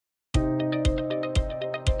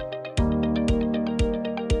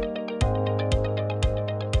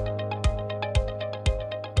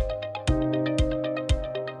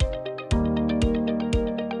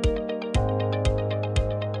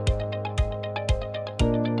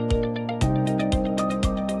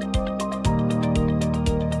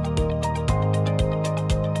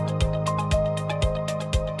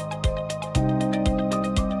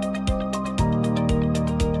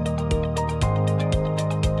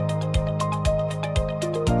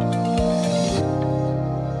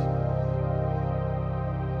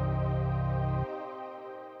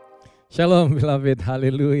Shalom, beloved.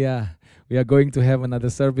 Hallelujah. We are going to have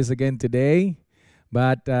another service again today.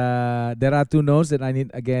 But there are two notes that I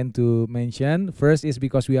need again to mention. First is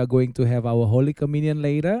because we are going to have our Holy Communion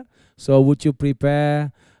later. So would you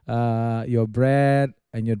prepare your bread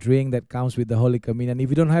and your drink that comes with the Holy Communion? If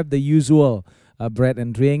you don't have the usual bread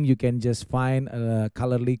and drink, you can just find a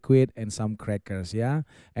color liquid and some crackers, yeah?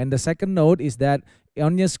 And the second note is that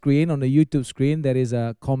on your screen, on the YouTube screen, there is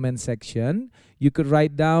a comment section. You could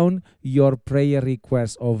write down your prayer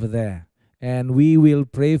request over there. And we will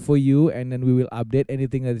pray for you, and then we will update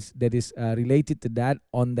anything that is related to that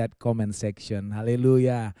on that comment section.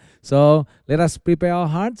 Hallelujah. So let us prepare our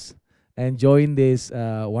hearts and join this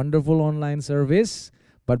wonderful online service.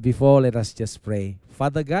 But before, let us just pray.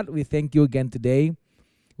 Father God, we thank you again today.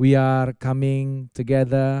 We are coming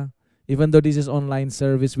together. Even though this is online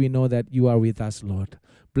service, we know that you are with us, Lord.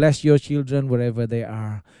 Bless your children wherever they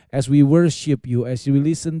are. As we worship you, as we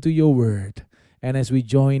listen to your word, and as we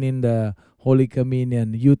join in the Holy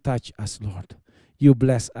Communion, you touch us, Lord. You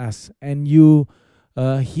bless us, and you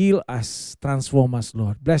heal us, transform us,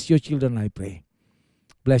 Lord. Bless your children, I pray.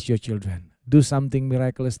 Bless your children. Do something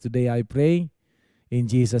miraculous today, I pray. In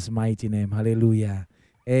Jesus' mighty name. Hallelujah.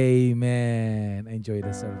 Amen. Enjoy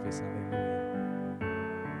the service. Hallelujah.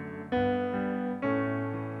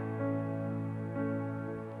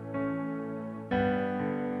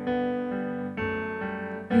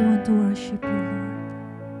 We want to worship you, Lord.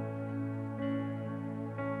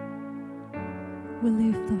 We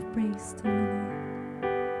lift up praise to you, Lord.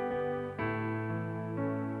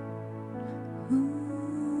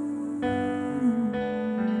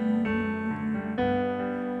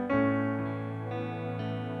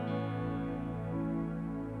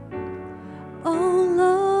 Oh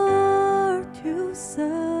Lord, you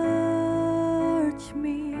search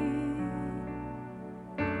me.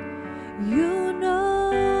 You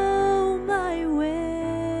know my way.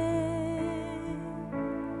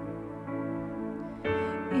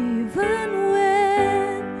 Even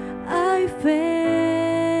when I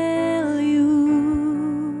fail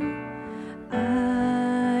you,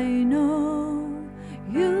 I know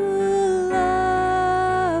you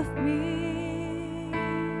love me.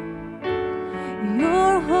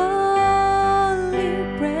 Your holy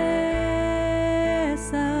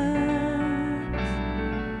presence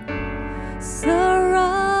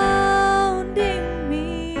surrounding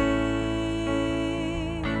me.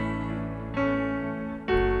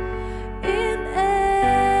 In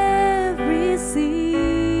every season,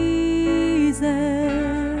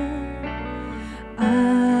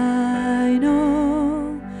 I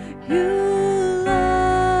know you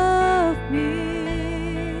love me.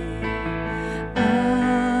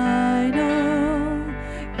 I know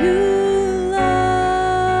you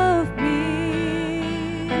love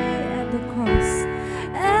me.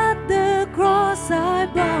 At the cross I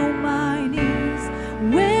bow my knees,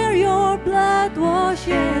 where your blood was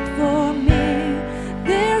shed for me.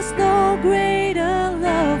 There's no greater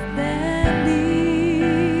love than this.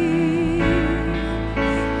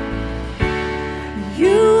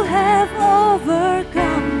 You have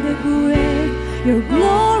overcome the grave. Your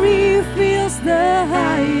glory fills the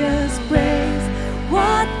highest praise.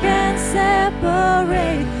 What can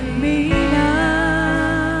separate me now?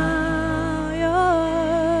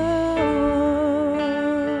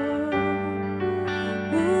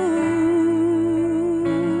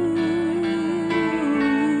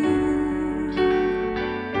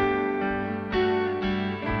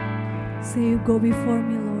 Say, you go before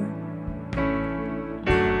me, Lord.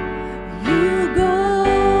 You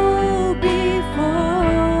go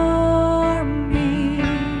before me.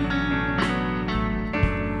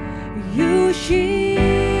 You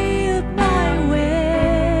shield my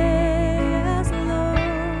ways, Lord.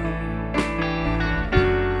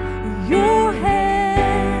 Your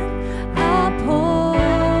hand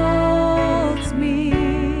upholds me.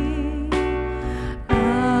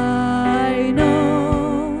 I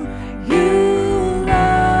know you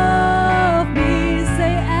love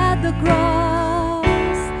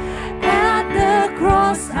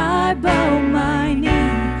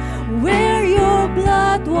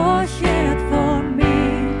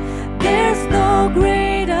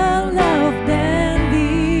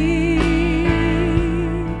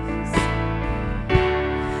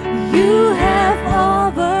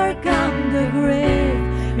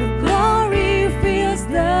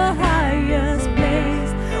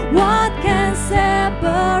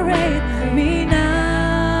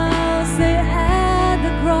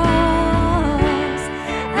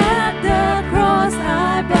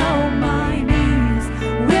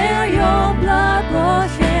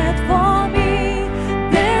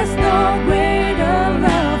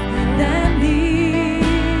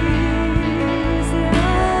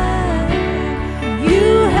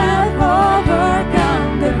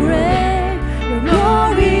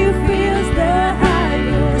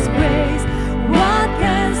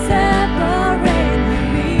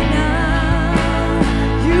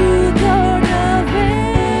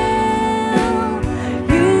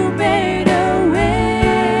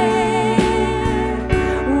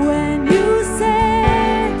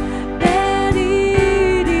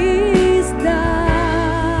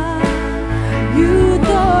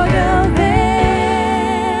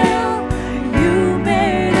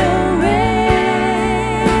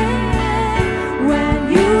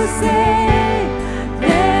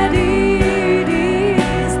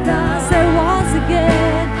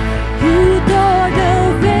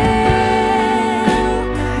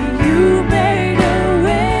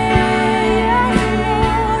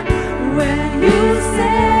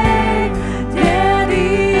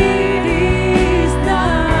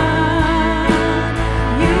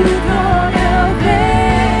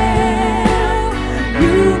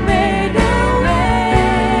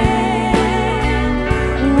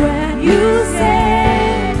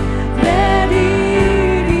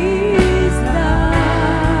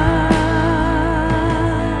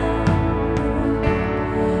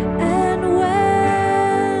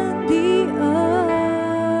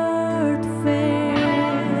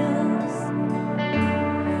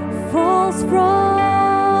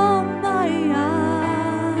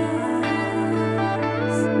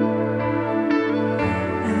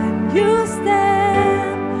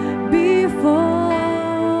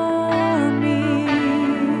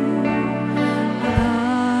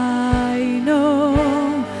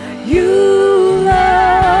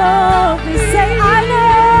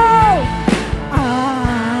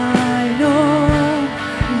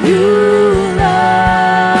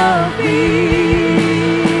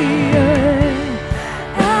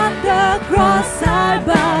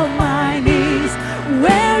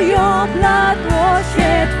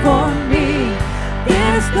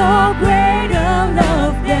There's no greater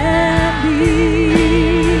love than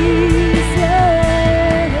this.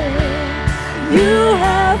 Yeah. You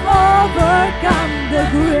have overcome the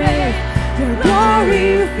grave. Your glory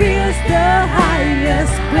fills the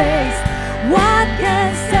highest place. What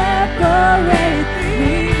can separate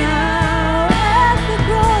me now? At the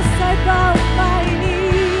cross I bow my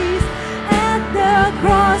knees. At the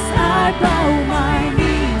cross I bow my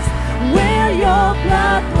knees. Where your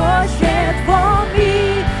blood was shed for me.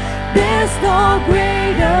 There's no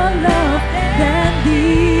greater love than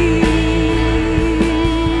this.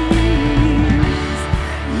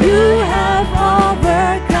 You have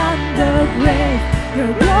overcome the grave.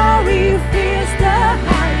 Your glory fills the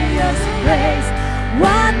highest place.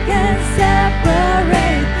 What can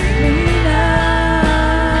separate me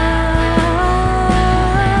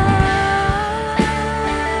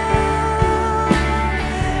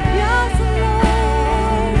Yes,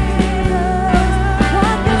 Lord Jesus.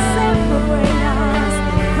 What can separate us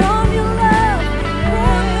from your love,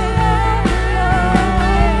 from your love?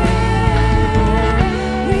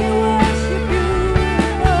 We worship you,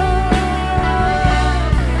 Lord.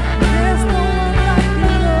 There's no one like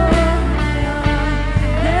you, Lord.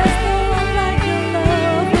 There's no one like your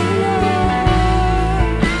love,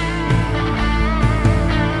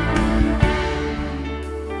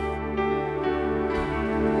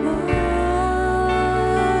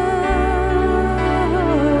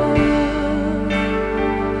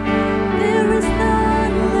 there is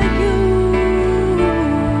none like you.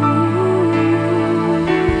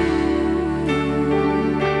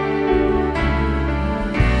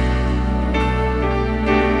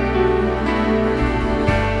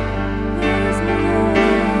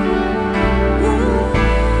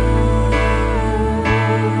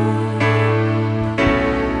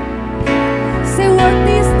 Say,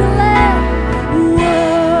 worthy is the Lamb.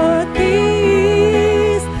 Worthy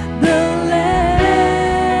is the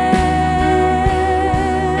Lamb.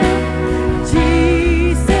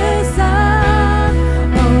 Jesus, Son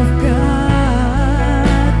of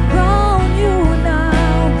God, crown you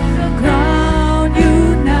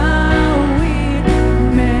now with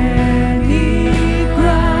many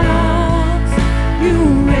crowns. You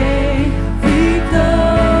reign victorious.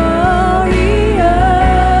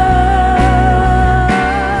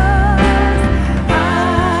 I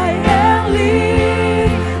am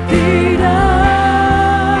lifted up.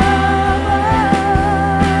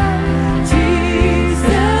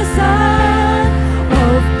 Jesus, Son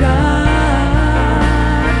of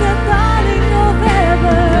God, the darling of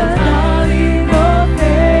heaven,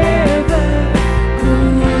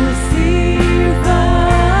 crucified.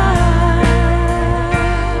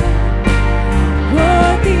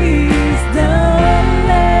 Worthy is the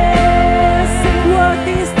Lamb. Sing,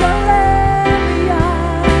 worthy is the Lamb, yeah.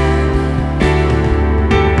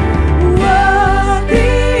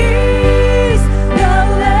 Worthy is the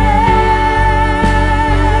Lamb.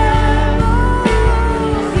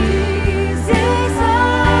 Jesus,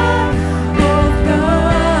 Son of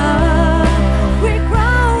God, we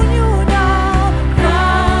crown you now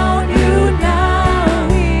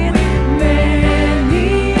with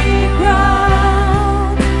many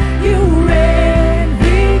crowns. You reign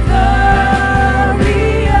victorious.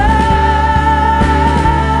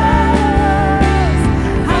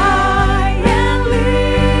 I am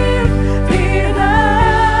lifted up,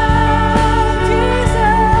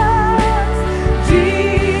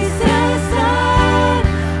 Jesus, Son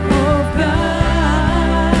of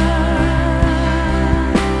God,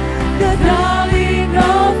 the darling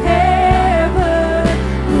of heaven,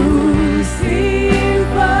 crucified.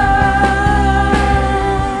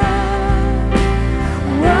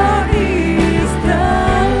 Worthy is the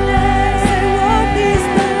Lamb. Worthy is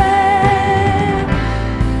the Lamb.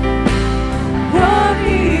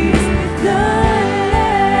 Worthy is the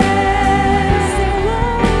Lamb. Say,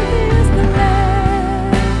 worthy is the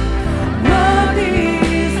Lamb. Worthy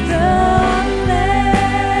is the Lamb.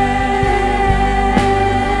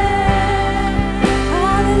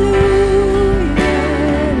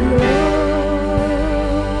 Hallelujah, Lord.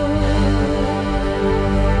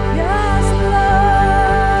 Yes,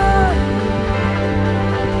 Lord.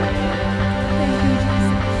 Thank you,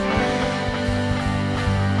 Jesus.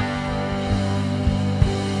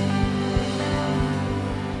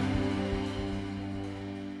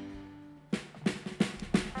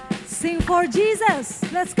 Sing for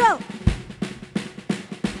Jesus. Let's go.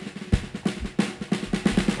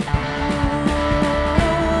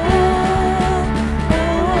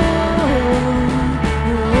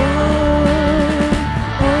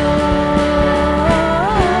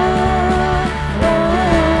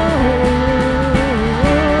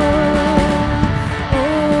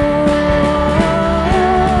 Oh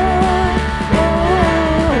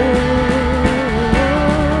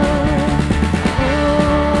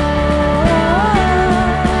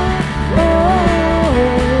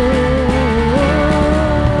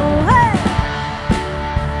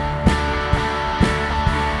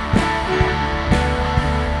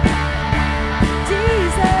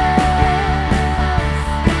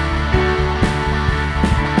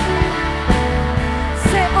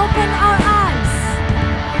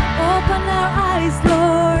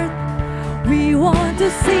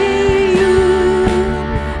see you.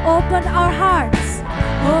 Open our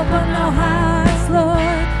hearts,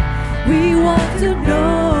 Lord. We want to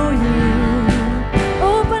know you.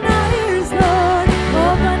 Open our ears, Lord.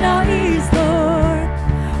 Open our ears, Lord.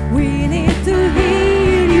 We need to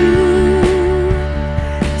hear you.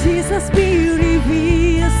 Jesus be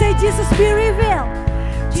revealed. Say, Jesus be revealed.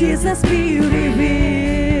 Jesus be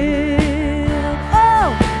revealed.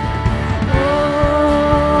 Oh!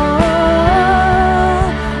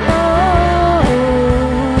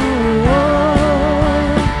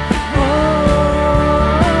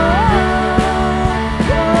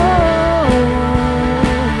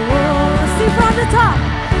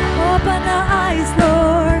 Open our eyes,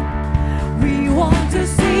 Lord. We want to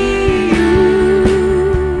see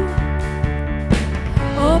you.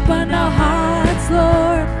 Open our hearts,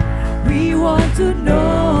 Lord. We want to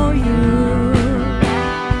know you.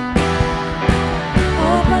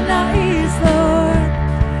 Open our ears, Lord.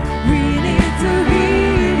 We need to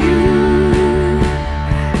hear you.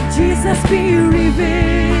 Jesus be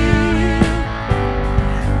revealed.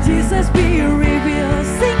 Jesus be revealed.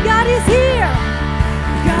 Sing, God is here.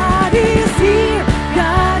 God is here,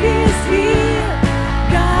 God is here,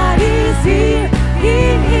 God is here, He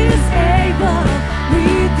is able. We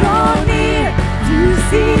draw near to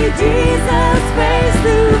see Jesus face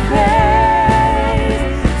to face.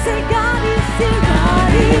 Say, God is here,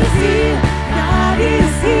 God is here, God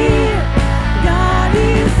is here, God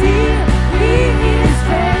is here, He is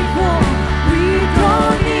faithful. We draw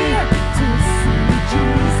near to see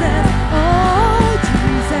Jesus. Oh,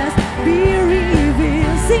 Jesus, be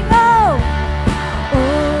revealed. Sing, oh, oh,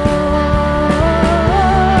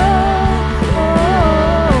 oh,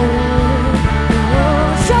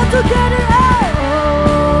 oh. Shout together, oh,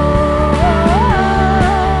 oh,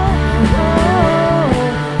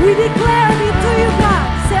 oh. We declare it to you, God.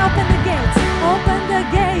 Say, open the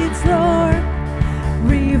gates, Lord.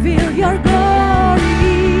 Reveal your glory.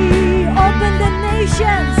 Open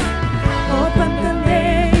the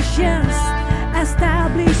nations,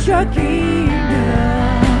 establish your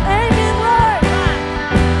kingdom. Amen, Lord.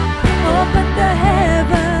 Open the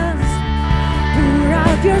heavens, pour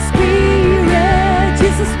out your spirit.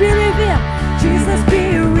 Jesus be revealed, Jesus be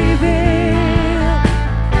revealed,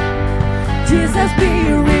 Jesus be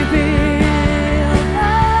revealed.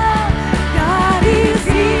 Oh, God is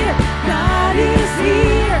here, God is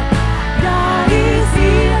here, God is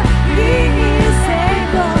here, He is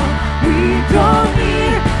able. We draw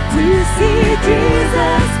near to see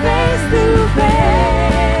Jesus face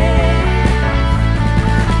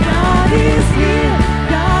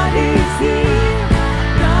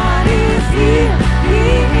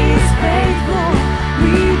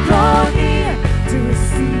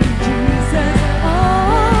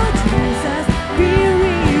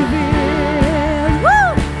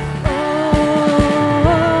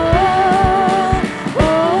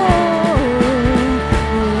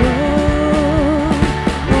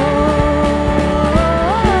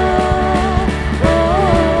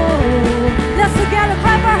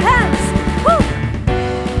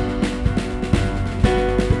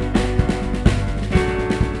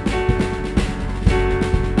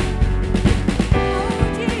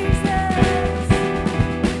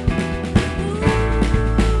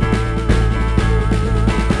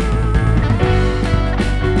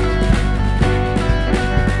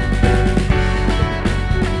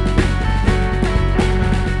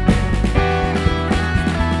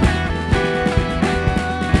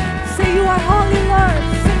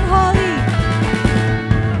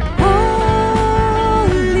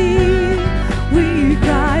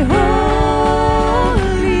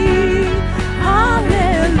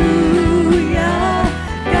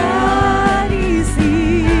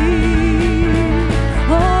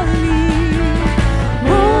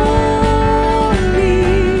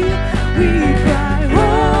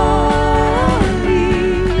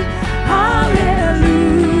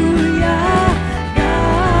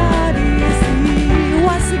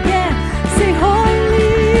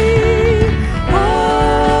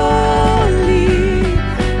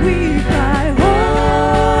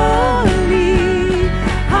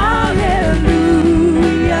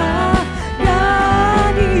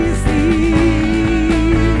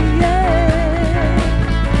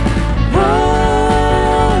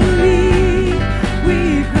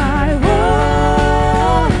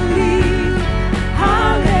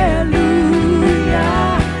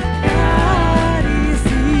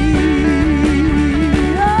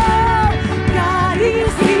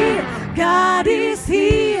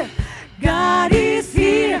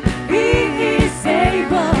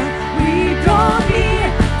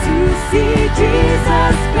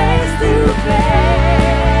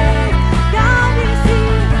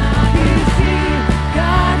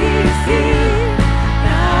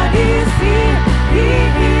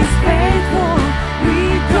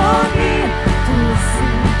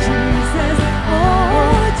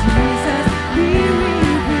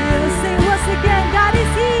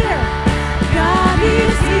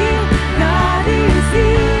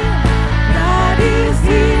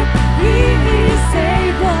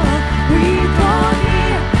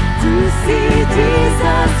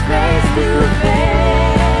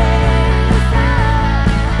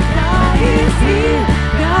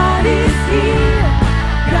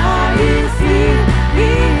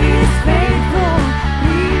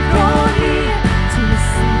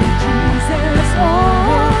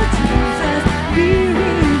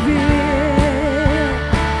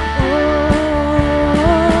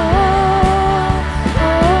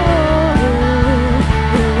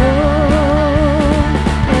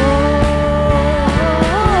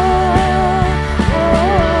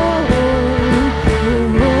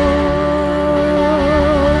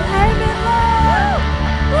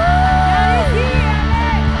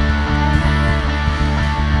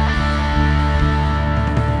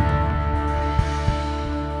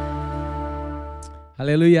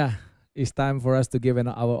Hallelujah. It's time for us to give our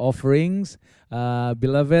offerings.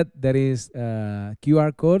 Beloved, there is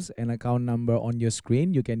QR codes and account number on your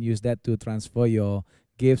screen. You can use that to transfer your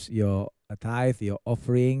gifts, your tithe, your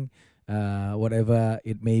offering, whatever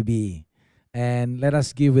it may be. And let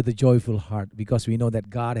us give with a joyful heart because we know that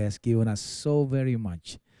God has given us so very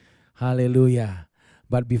much. Hallelujah.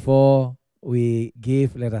 But before we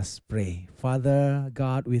give, let us pray. Father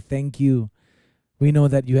God, we thank you. We know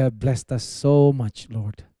that you have blessed us so much,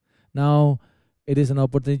 Lord. Now, it is an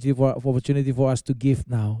opportunity for us to give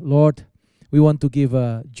now. Lord, we want to give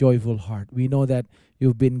a joyful heart. We know that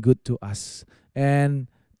you've been good to us. And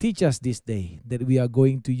teach us this day that we are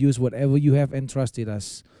going to use whatever you have entrusted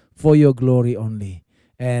us for your glory only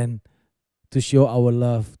and to show our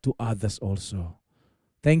love to others also.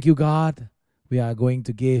 Thank you, God. We are going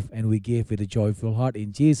to give, and we give with a joyful heart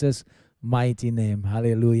in Jesus' mighty name.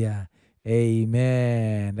 Hallelujah.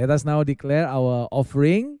 Amen. Let us now declare our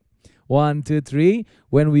offering. 1, 2, 3.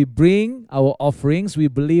 When we bring our offerings, we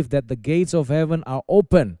believe that the gates of heaven are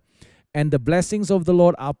open and the blessings of the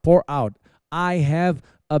Lord are poured out. I have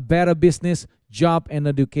a better business, job, and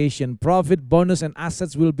education. Profit, bonus, and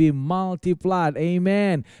assets will be multiplied.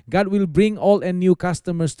 Amen. God will bring all and new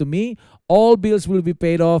customers to me. All bills will be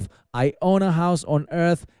paid off. I own a house on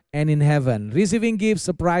earth and in heaven, receiving gifts,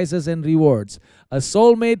 surprises, and rewards. A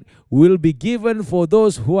soulmate will be given for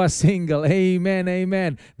those who are single. Amen,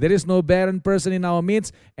 amen. There is no barren person in our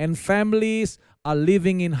midst, and families are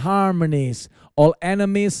living in harmonies. All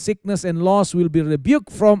enemies, sickness, and loss will be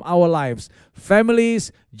rebuked from our lives,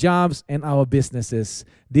 families, jobs, and our businesses.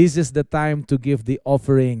 This is the time to give the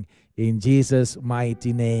offering in Jesus'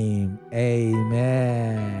 mighty name.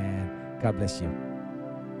 Amen. God bless you.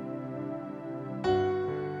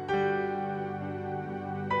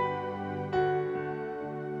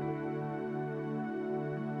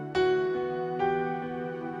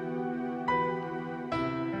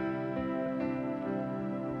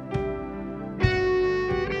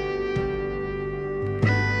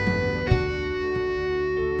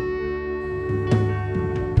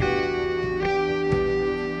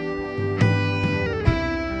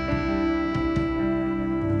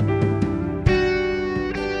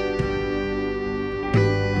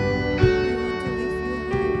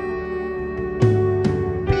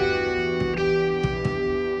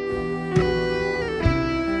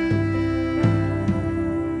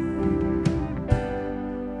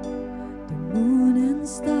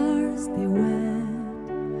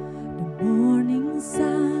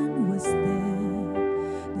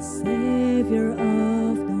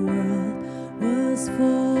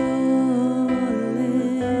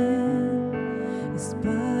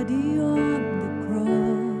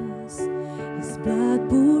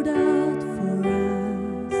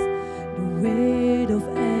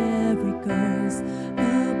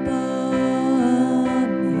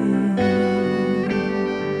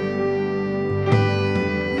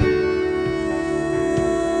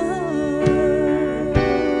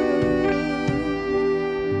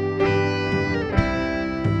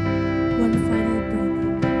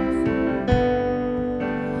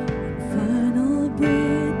 Final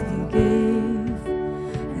breath you gave.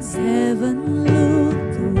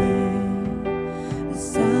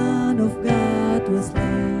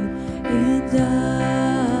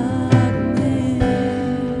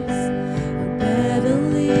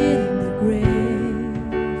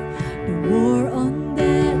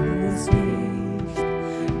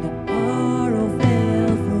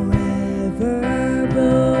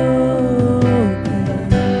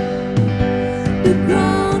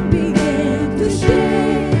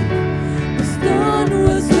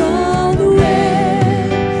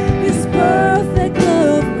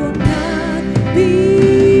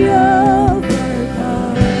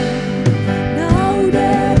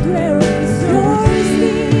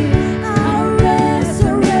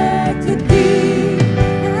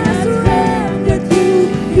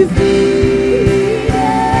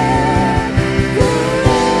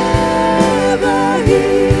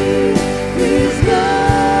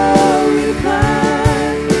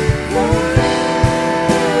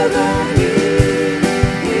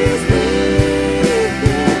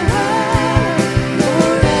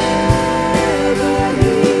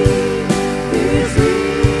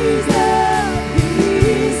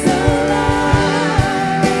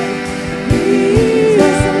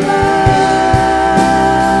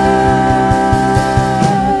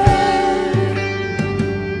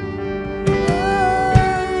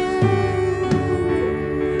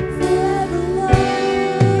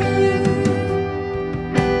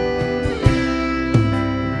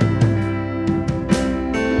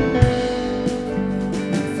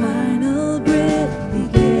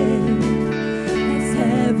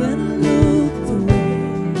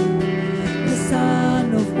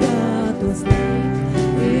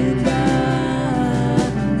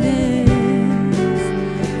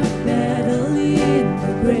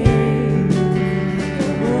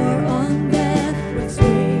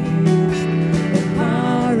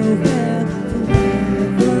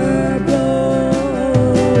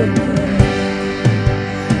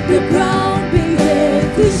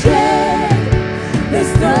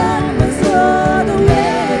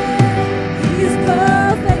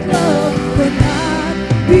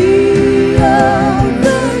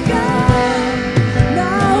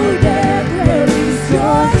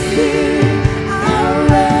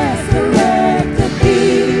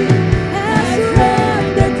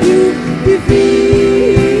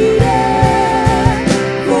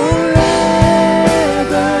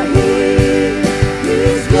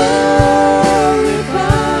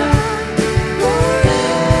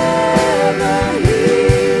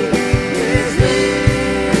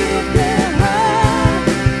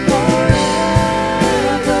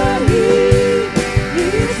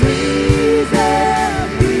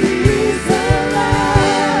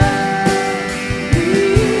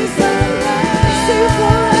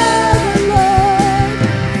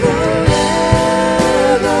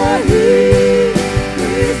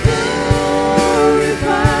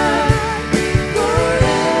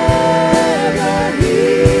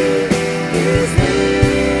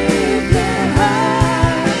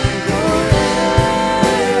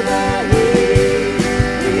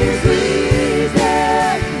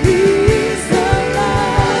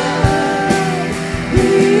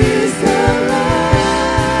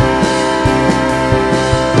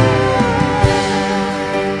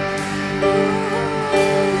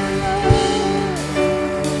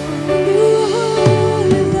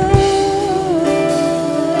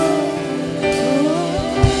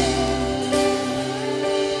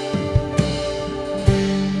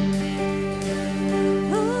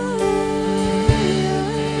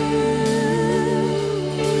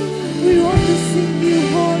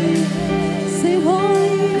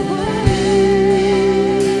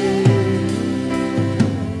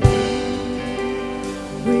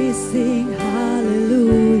 sing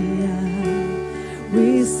hallelujah.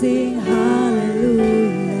 We sing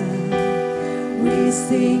hallelujah. We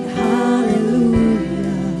sing hallelujah.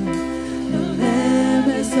 The Lamb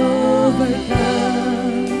has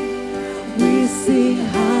overcome. We sing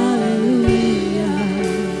hallelujah.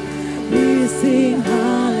 We sing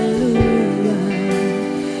hallelujah.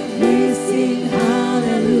 We sing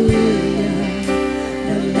hallelujah.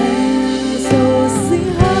 The Lamb, so sing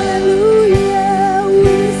hallelujah.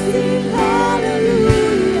 We sing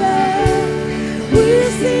hallelujah. We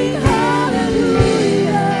sing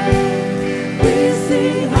hallelujah. We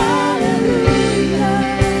sing hallelujah.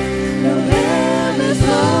 The Lamb is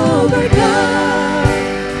overcome.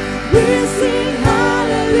 We sing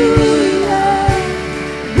hallelujah.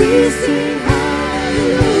 We sing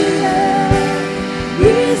hallelujah.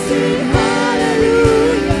 We sing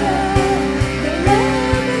hallelujah. The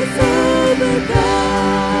Lamb is overcome.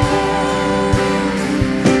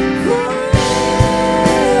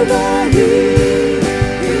 Forever He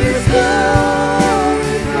is glorified.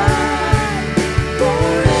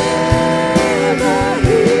 Forever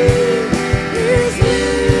He is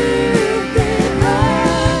lifted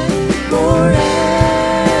high.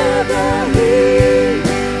 Forever He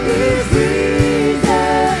is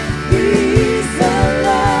risen. He is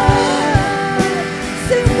alive.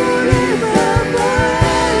 Sing forever,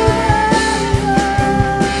 forever.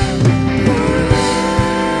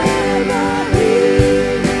 Forever He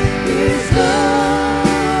is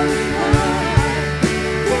glorified.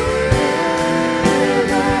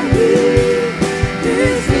 Forever He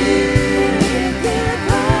is lifted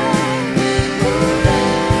high.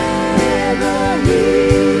 Forever He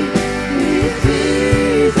is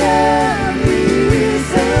risen. He is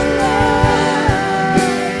alive.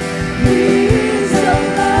 He is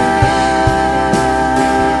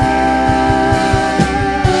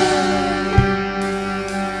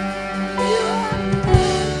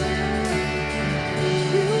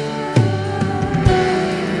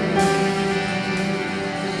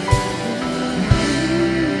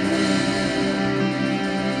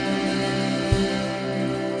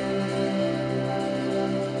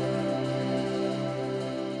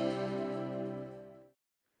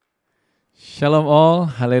Shalom all,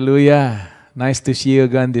 hallelujah. Nice to see you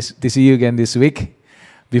again this week.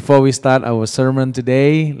 Before we start our sermon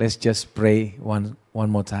today, let's just pray one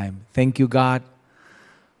more time. Thank you, God,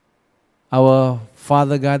 our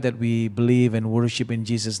Father God, that we believe and worship in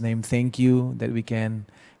Jesus' name. Thank you that we can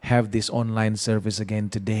have this online service again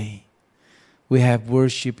today. We have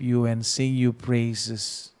worshiped you and sing you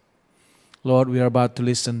praises. Lord, we are about to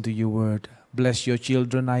listen to your word. Bless your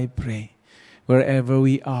children, I pray. Wherever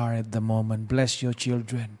we are at the moment, bless your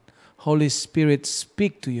children. Holy Spirit,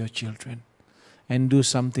 speak to your children and do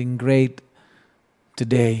something great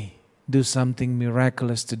today. Do something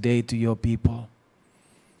miraculous today to your people.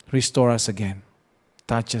 Restore us again.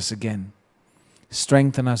 Touch us again.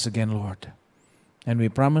 Strengthen us again, Lord. And we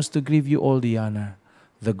promise to give you all the honor,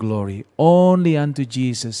 the glory, only unto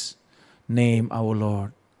Jesus' name, our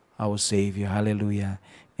Lord, our Savior. Hallelujah.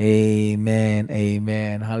 Amen.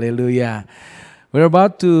 Amen. Hallelujah. We're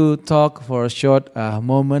about to talk for a short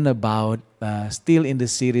moment about still in the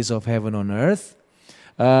series of Heaven on Earth.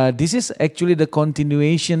 This is actually the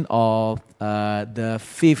continuation of the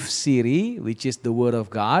 5th series, which is the Word of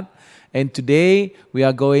God. And today we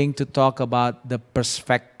are going to talk about the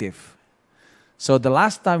perspective. So the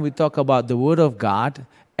last time we talked about the Word of God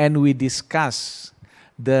and we discussed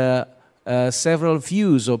the several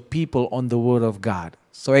views of people on the Word of God.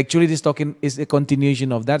 So actually this talking is a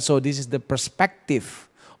continuation of that. So this is the perspective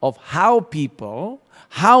of how people,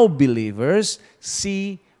 how believers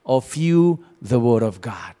see or view the Word of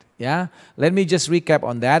God. Yeah. Let me just recap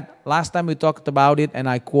on that. Last time we talked about it and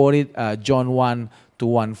I quoted John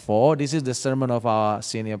 1:1-4. This is the sermon of our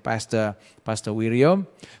senior pastor, Pastor William.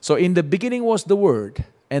 So in the beginning was the Word,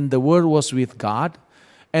 and the Word was with God,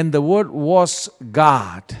 and the Word was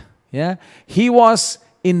God. Yeah. He was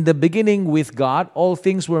in the beginning with God. All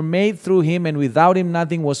things were made through Him, and without Him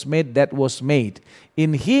nothing was made that was made.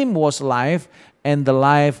 In Him was life, and the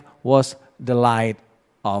life was the light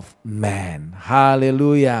of man.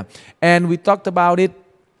 Hallelujah. And we talked about it.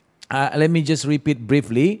 Let me just repeat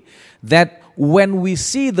briefly that when we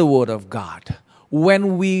see the Word of God,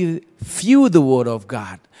 when we view the Word of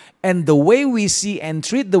God, and the way we see and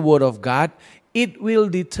treat the Word of God, it will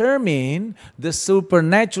determine the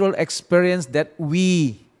supernatural experience that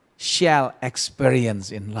we shall experience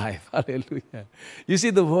in life. Hallelujah. You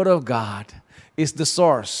see, the Word of God is the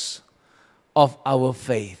source of our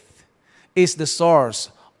faith, is the source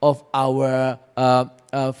of our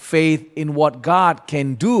faith in what God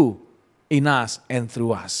can do in us and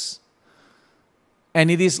through us. And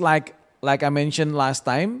it is like I mentioned last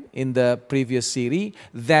time in the previous series,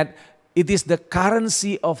 that it is the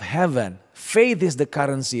currency of heaven. Faith is the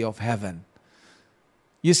currency of heaven.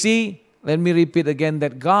 You see, let me repeat again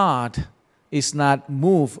that God is not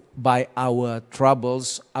moved by our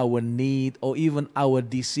troubles, our need, or even our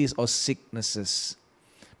disease or sicknesses.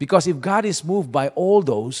 Because if God is moved by all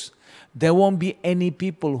those, there won't be any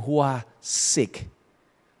people who are sick,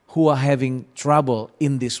 who are having trouble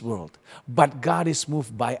in this world. But God is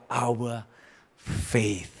moved by our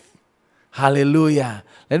faith. Hallelujah.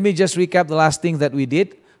 Let me just recap the last thing that we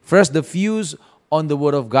did. First, the views on the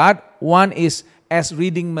Word of God. One is as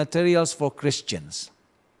reading materials for Christians.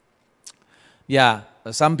 Yeah,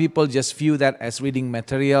 some people just view that as reading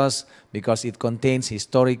materials because it contains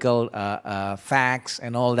historical facts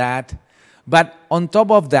and all that. But on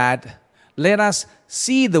top of that, let us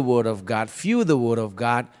see the Word of God, view the Word of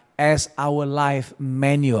God as our life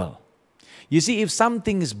manual. You see, if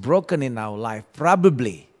something is broken in our life,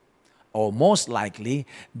 probably or most likely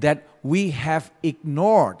that we have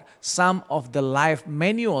ignored some of the life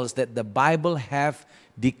manuals that the Bible have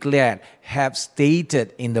declared, have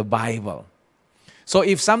stated in the Bible. So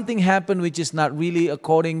if something happened which is not really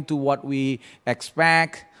according to what we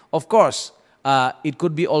expect, of course, it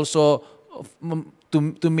could be also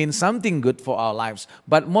to mean something good for our lives.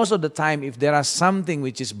 But most of the time, if there is something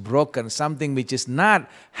which is broken, something which is not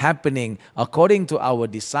happening according to our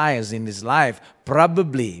desires in this life,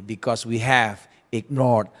 probably because we have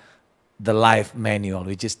ignored the life manual,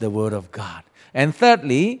 which is the Word of God. And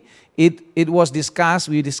thirdly, it was discussed,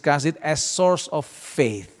 we discussed it as source of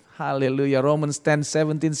faith. Hallelujah. Romans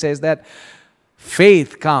 10:17 says that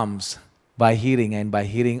faith comes by hearing, and by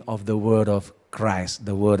hearing of the Word of Christ,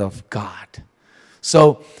 the Word of God.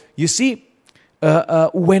 So, you see,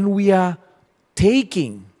 when we are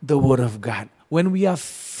taking the Word of God, when we are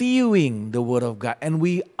viewing the Word of God, and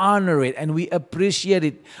we honor it, and we appreciate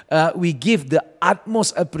it, we give the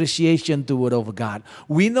utmost appreciation to the Word of God.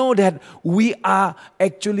 We know that we are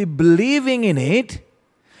actually believing in it,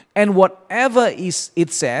 and whatever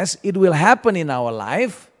it says, it will happen in our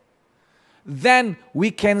life. Then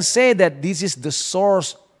we can say that this is the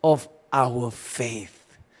source of our faith.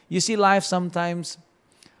 You see, life sometimes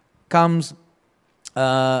comes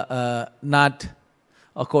not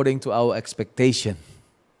according to our expectation.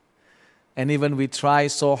 And even we try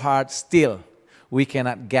so hard, still we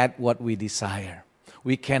cannot get what we desire.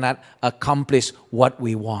 We cannot accomplish what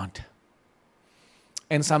we want.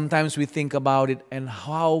 And sometimes we think about it, and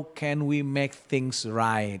how can we make things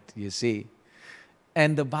right, you see.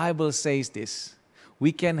 And the Bible says this: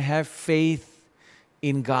 we can have faith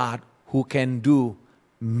in God who can do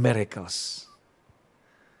miracles.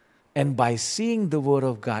 And by seeing the Word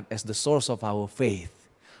of God as the source of our faith,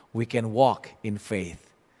 we can walk in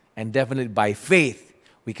faith. And definitely by faith,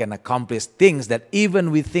 we can accomplish things that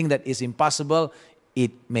even we think that is impossible,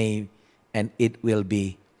 it may and it will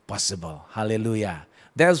be possible. Hallelujah.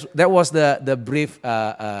 That was the brief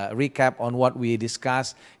recap on what we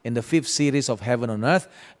discussed in the 5th series of Heaven on Earth.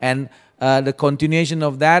 And the continuation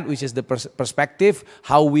of that, which is the perspective,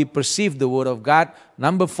 how we perceive the Word of God.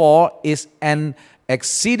 Number 4 is an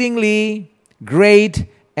exceedingly great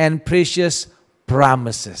and precious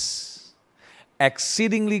promises.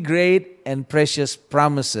 Exceedingly great and precious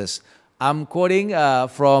promises. I'm quoting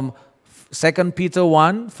from 2 Peter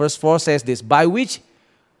 1, verse 4 says this: by which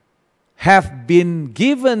have been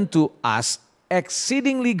given to us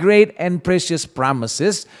exceedingly great and precious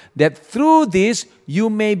promises, that through this you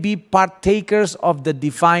may be partakers of the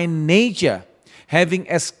divine nature, having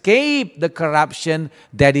escaped the corruption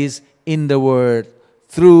that is in the world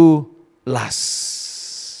through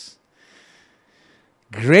lust.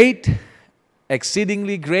 Great,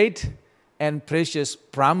 exceedingly great and precious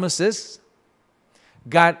promises,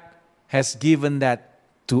 God has given that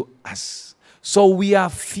to us. So we are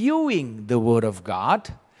viewing the Word of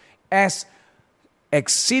God as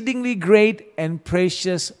exceedingly great and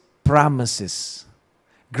precious promises.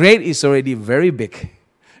 Great is already very big.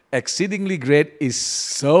 Exceedingly great is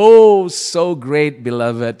so great,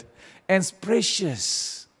 beloved. And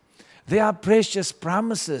precious. They are precious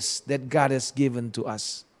promises that God has given to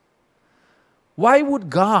us. Why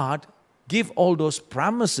would God give all those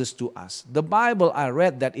promises to us? The Bible, I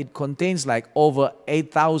read that it contains like over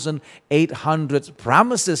 8,800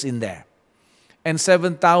 promises in there. And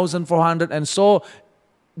 7,400, and so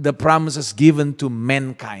the promises given to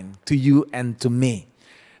mankind, to you and to me.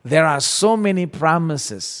 There are so many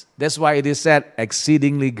promises. That's why it is said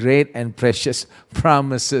exceedingly great and precious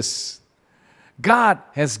promises. God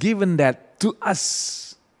has given that to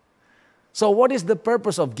us. So what is the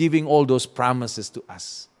purpose of giving all those promises to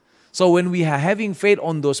us? So when we are having faith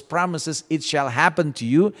on those promises, it shall happen to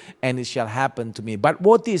you and it shall happen to me. But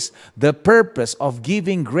what is the purpose of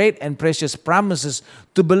giving great and precious promises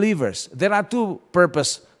to believers? There are two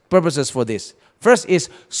purposes for this. First is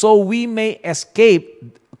so we may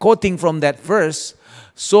escape, quoting from that verse,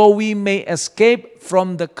 so we may escape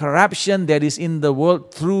from the corruption that is in the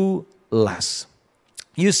world through lust.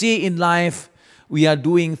 You see, in life, we are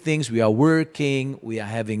doing things, we are working, we are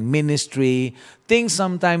having ministry. Things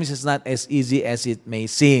sometimes is not as easy as it may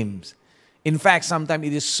seem. In fact, sometimes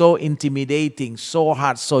it is so intimidating, so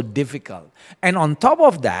hard, so difficult. And on top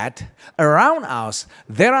of that, around us,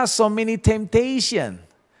 there are so many temptations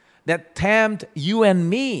that tempt you and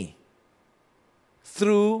me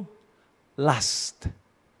through lust.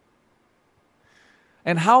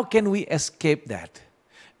 And how can we escape that?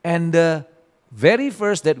 And the very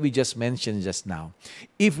first that we just mentioned just now,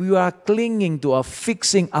 if we are clinging to or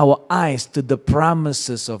fixing our eyes to the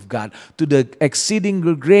promises of God, to the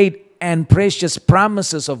exceedingly great and precious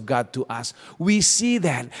promises of God to us, we see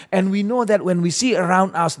that, and we know that when we see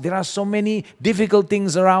around us, there are so many difficult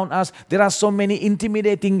things around us, there are so many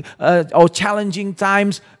intimidating or challenging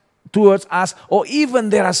times towards us, or even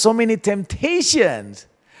there are so many temptations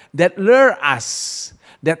that lure us,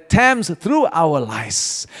 that tempts through our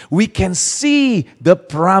lives. We can see the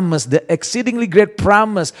promise, the exceedingly great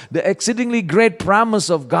promise, the exceedingly great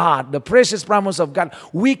promise of God, the precious promise of God.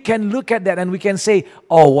 We can look at that and we can say,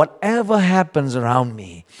 oh, whatever happens around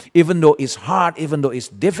me, even though it's hard, even though it's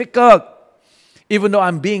difficult, even though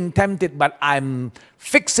I'm being tempted, but I'm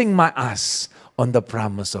fixing my eyes on the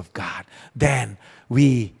promise of God, then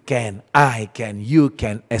we can, I can, you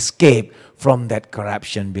can escape from that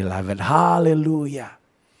corruption, beloved. Hallelujah.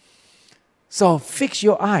 So fix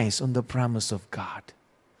your eyes on the promise of God.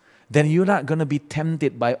 Then you're not going to be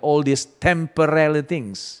tempted by all these temporary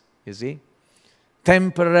things, you see.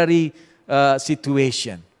 Temporary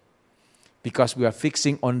situation. Because we are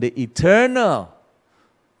fixing on the eternal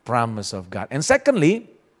promise of God. And secondly,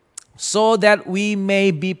 so that we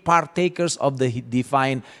may be partakers of the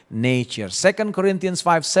divine nature. 2 Corinthians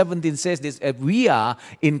 5:17 says this, if we are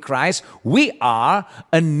in Christ, we are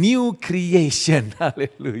a new creation.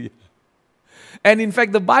 Hallelujah. And in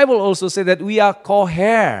fact, the Bible also says that we are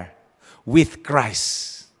co-heir with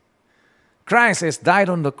Christ. Christ has died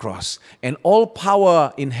on the cross, and all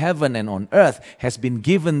power in heaven and on earth has been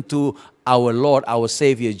given to our Lord, our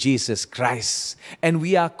Savior, Jesus Christ. And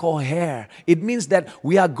we are co-heir. It means that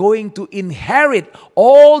we are going to inherit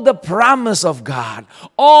all the promise of God.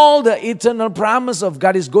 All the eternal promise of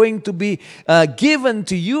God is going to be given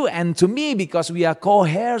to you and to me because we are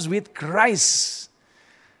co-heirs with Christ.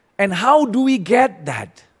 And how do we get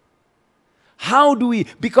that? How do we?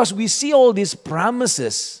 Because we see all these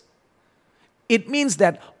promises. It means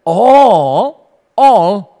that all,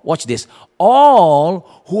 watch this,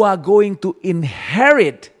 all who are going to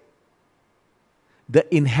inherit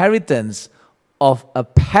the inheritance of a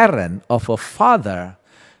parent, of a father,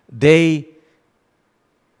 they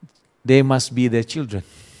must be their children.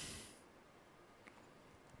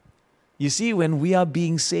 You see, when we are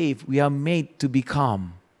being saved, we are made to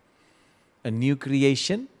become a new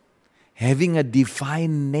creation, having a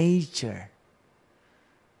divine nature.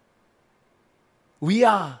 We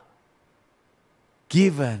are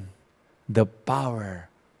given the power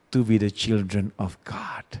to be the children of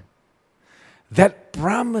God. That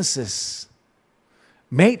promises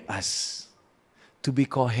made us to be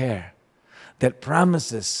co-heir. That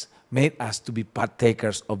promises made us to be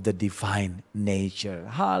partakers of the divine nature.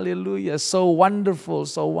 Hallelujah. So wonderful,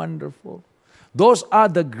 so wonderful. Those are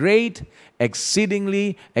the great,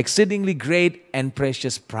 exceedingly great and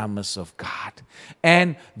precious promise of God.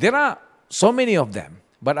 And there are so many of them.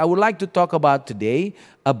 But I would like to talk about today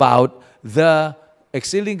about the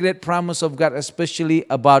exceedingly great promise of God, especially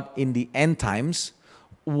about in the end times,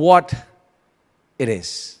 what it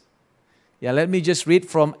is. Yeah, let me just read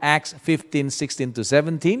from Acts 15:16 to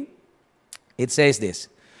 17. It says this.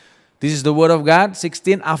 This is the word of God.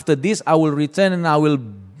 16, after this I will return and I will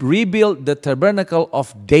rebuild the tabernacle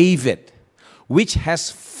of David, which has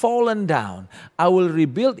fallen down. I will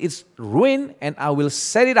rebuild its ruin and I will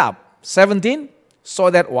set it up. 17, so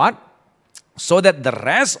that what? So that the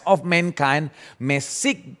rest of mankind may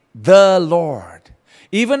seek the Lord.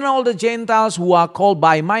 Even all the Gentiles who are called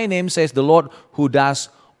by my name, says the Lord, who does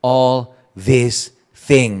all these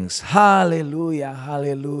things. Hallelujah,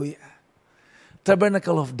 hallelujah.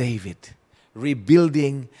 Tabernacle of David.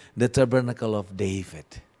 Rebuilding the tabernacle of David.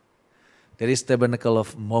 There is tabernacle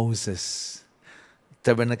of Moses,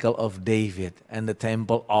 tabernacle of David, and the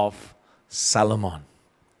temple of Solomon.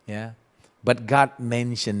 Yeah. But God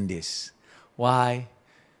mentioned this. Why?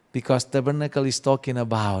 Because tabernacle is talking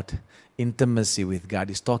about intimacy with God.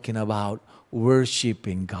 It's talking about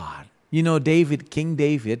worshiping God. You know, King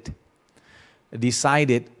David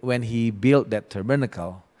decided when he built that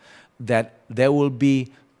tabernacle that there will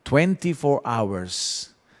be 24 hours,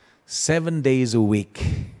 7 days a week,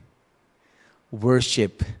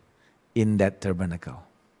 worship in that tabernacle.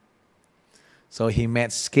 So he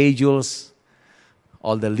made schedules,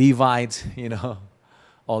 all the Levites,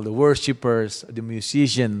 all the worshipers, the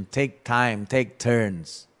musicians, take time, take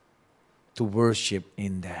turns to worship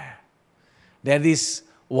in there. That is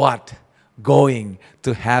what going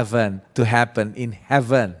to happen in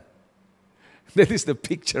heaven. That is the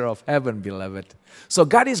picture of heaven, beloved. So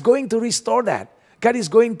God is going to restore that. God is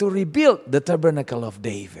going to rebuild the tabernacle of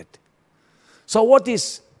David. So what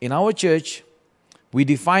is, in our church, we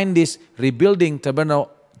define this rebuilding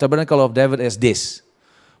tabernacle of David as this.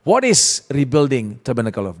 What is rebuilding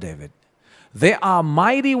tabernacle of David? They are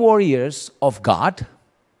mighty warriors of God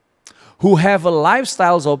who have a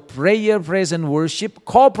lifestyle of prayer, praise, and worship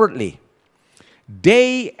corporately,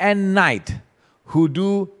 day and night, who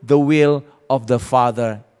do the will of the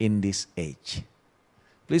Father in this age.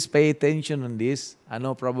 Please pay attention on this. I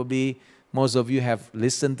know probably most of you have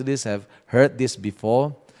listened to this, have heard this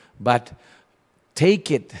before, but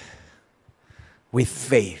take it with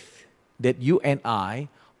faith that you and I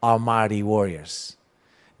are mighty warriors.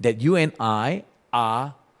 That you and I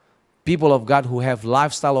are people of God who have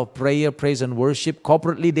lifestyle of prayer, praise, and worship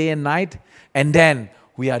corporately day and night. And then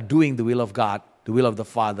we are doing the will of God, the will of the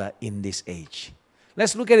Father in this age.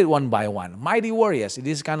 Let's look at it one by one. Mighty warriors, it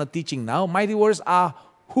is kind of teaching now. Mighty warriors are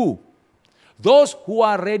who? Those who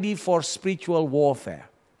are ready for spiritual warfare.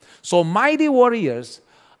 So mighty warriors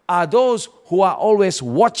are those who are always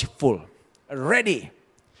watchful, ready.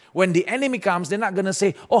 When the enemy comes, they're not going to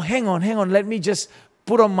say, oh, hang on, let me just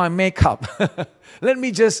put on my makeup. Let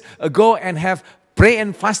me just go and have pray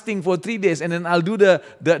and fasting for 3 days and then I'll do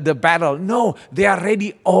the battle. No, they are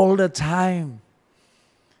ready all the time.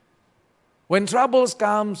 When troubles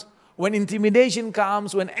comes, when intimidation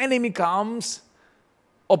comes, when enemy comes,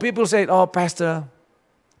 or people say, oh, pastor,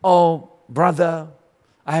 oh, brother,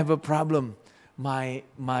 I have a problem. My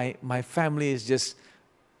family is just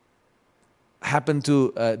happened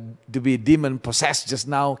to be demon possessed just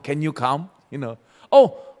now. Can you come?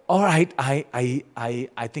 Oh, all right.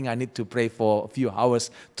 I think I need to pray for a few hours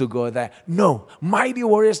to go there. No, mighty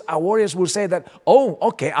warriors, our warriors will say that, oh,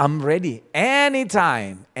 okay, I'm ready.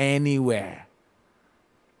 Anytime, anywhere,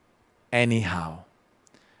 anyhow.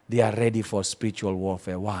 They are ready for spiritual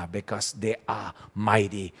warfare. Why? Because they are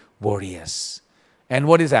mighty warriors. And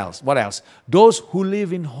what else? What else? Those who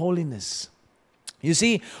live in holiness. You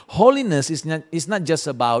see, holiness is not just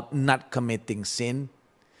about not committing sin.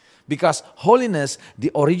 Because holiness,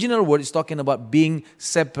 the original word is talking about being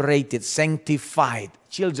separated, sanctified,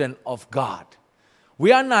 children of God.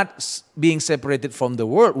 We are not being separated from the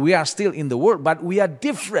world. We are still in the world, but we are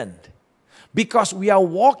different. Because we are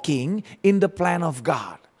walking in the plan of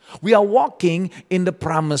God. We are walking in the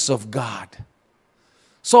promise of God.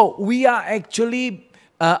 So we are actually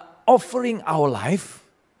offering our life.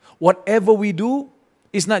 Whatever we do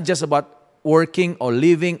is not just about working or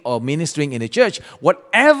living or ministering in the church.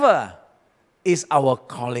 Whatever is our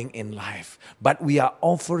calling in life. But we are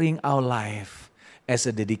offering our life as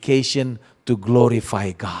a dedication to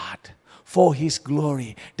glorify God. For His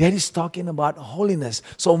glory. That is talking about holiness.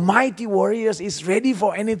 So mighty warriors is ready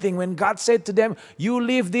for anything. When God said to them, you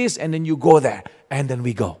leave this and then you go there. And then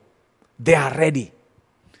we go. They are ready.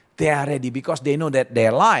 They are ready because they know that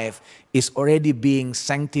their life is already being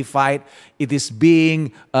sanctified. It is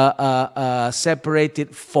being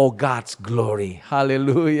separated for God's glory.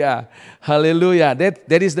 Hallelujah. Hallelujah.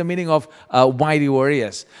 That is the meaning of mighty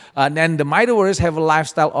warriors. And the mighty warriors have a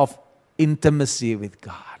lifestyle of intimacy with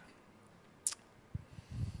God.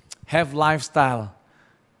 Have lifestyle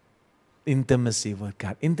intimacy with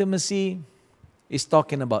God. Intimacy is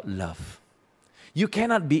talking about love. You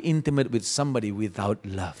cannot be intimate with somebody without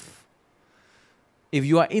love. If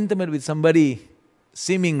you are intimate with somebody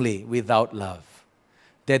seemingly without love,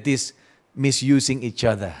 that is misusing each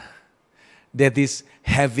other. That is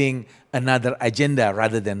having another agenda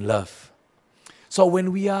rather than love. So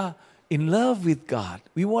when we are in love with God,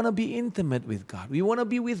 we want to be intimate with God. We want to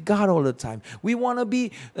be with God all the time. We want to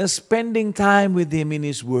be spending time with Him in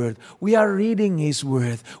His Word. We are reading His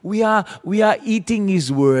Word. We are eating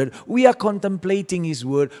His Word. We are contemplating His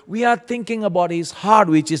Word. We are thinking about His heart,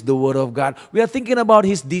 which is the Word of God. We are thinking about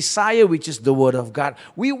His desire, which is the Word of God.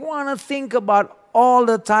 We want to think about all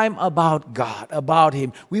the time about God, about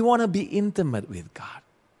Him. We want to be intimate with God.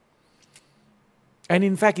 And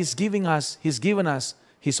in fact, He's given us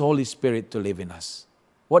His Holy Spirit to live in us.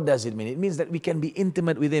 What does it mean? It means that we can be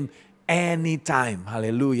intimate with Him anytime.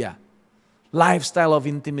 Hallelujah. Lifestyle of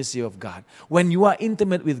intimacy of God. When you are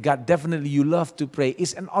intimate with God, definitely you love to pray.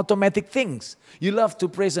 It's an automatic thing. You love to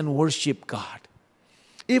praise and worship God.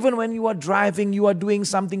 Even when you are driving, you are doing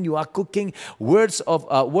something, you are cooking, songs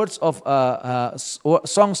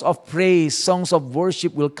of praise, songs of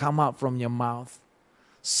worship will come out from your mouth.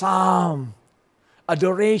 Psalm,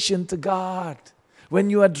 adoration to God. When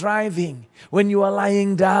you are driving, when you are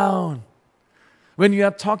lying down, when you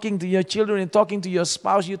are talking to your children and talking to your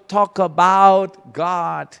spouse, you talk about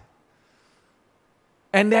God.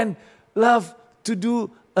 And then love to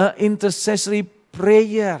do intercessory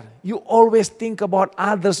prayer. You always think about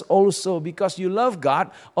others also, because you love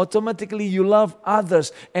God, automatically you love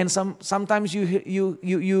others. And sometimes you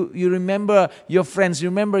remember your friends, you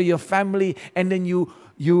remember your family, and then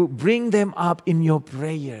you bring them up in your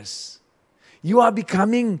prayers. You are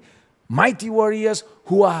becoming mighty warriors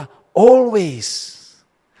who are always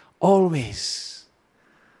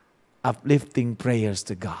uplifting prayers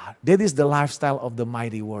to God. That is the lifestyle of the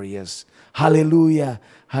mighty warriors. Hallelujah,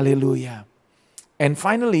 hallelujah. And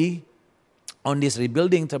finally, on this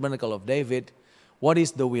rebuilding tabernacle of David, what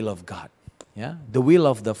is the will of God? Yeah, the will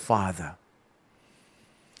of the Father.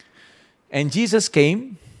 And Jesus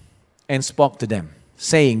came and spoke to them,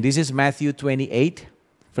 saying, this is Matthew 28,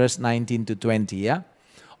 verse 19 to 20, yeah?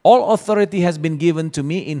 All authority has been given to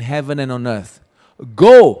me in heaven and on earth.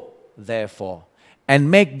 Go, therefore, and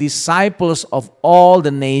make disciples of all the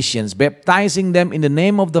nations, baptizing them in the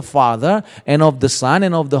name of the Father and of the Son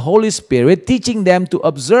and of the Holy Spirit, teaching them to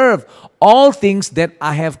observe all things that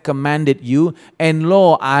I have commanded you. And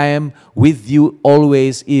lo, I am with you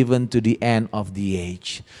always, even to the end of the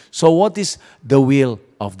age. So what is the will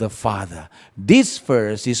of the Father? This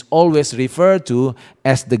verse is always referred to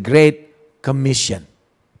as the Great Commission.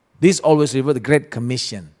 This always referred to the Great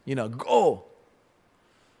Commission. Go,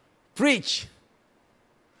 preach,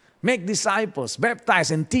 make disciples,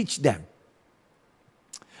 baptize and teach them.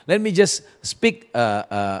 Let me just speak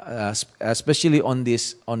especially on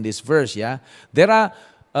this verse. Yeah, there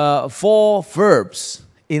are 4 verbs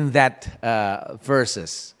in that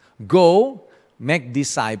verses: go, make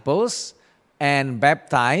disciples, and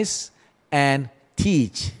baptize and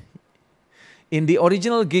teach. In the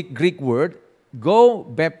original Greek word, go,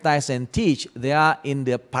 baptize and teach, they are in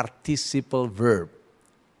the participle verb.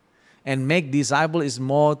 And make disciple is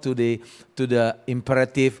more to the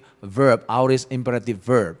imperative verb, aorist imperative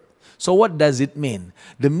verb. So what does it mean?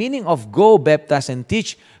 The meaning of go, baptize and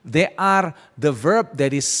teach, they are the verb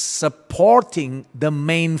that is supporting the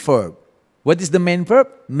main verb. What is the main verb?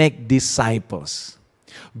 Make disciples.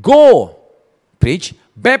 Go, preach,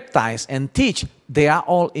 baptize and teach, they are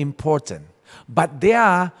all important. But they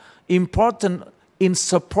are important in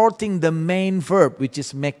supporting the main verb, which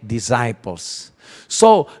is make disciples.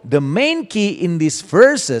 So the main key in these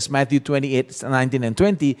verses, Matthew 28, 19 and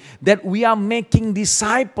 20, that we are making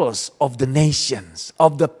disciples of the nations,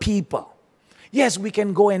 of the people. Yes, we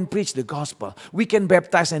can go and preach the gospel. We can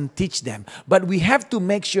baptize and teach them. But we have to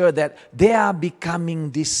make sure that they are becoming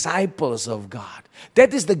disciples of God.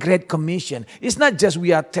 That is the Great Commission. It's not just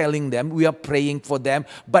we are telling them, we are praying for them,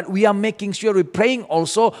 but we are making sure we're praying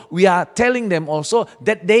also, we are telling them also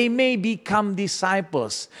that they may become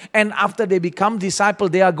disciples. And after they become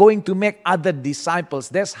disciples, they are going to make other disciples.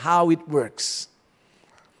 That's how it works.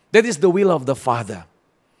 That is the will of the Father.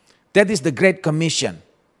 That is the Great Commission.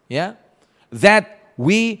 Yeah? That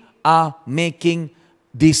we are making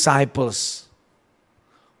disciples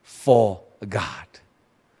for God.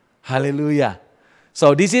 Hallelujah.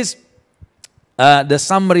 So this is the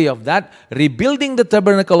summary of that. Rebuilding the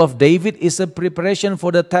tabernacle of David is a preparation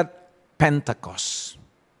for the third Pentecost.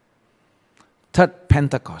 Third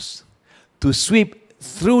Pentecost. To sweep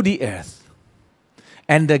through the earth.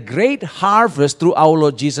 And the great harvest through our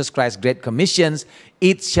Lord Jesus Christ's great commissions,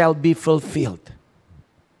 it shall be fulfilled.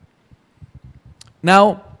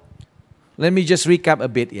 Now, let me just recap a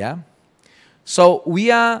bit, yeah? So,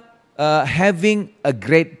 we are having a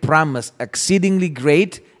great promise, exceedingly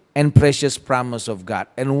great and precious promise of God.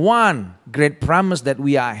 And one great promise that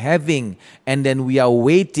we are having and then we are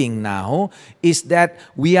waiting now is that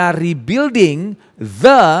we are rebuilding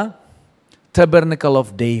the tabernacle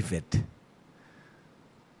of David.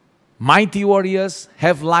 Mighty warriors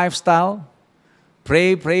have lifestyle,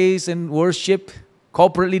 pray, praise and worship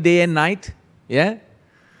corporately day and night. Yeah,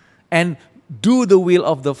 and do the will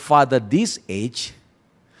of the Father this age.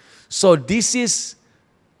 So this is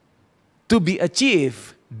to be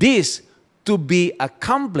achieved, this to be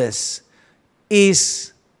accomplished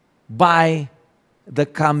is by the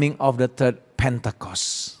coming of the third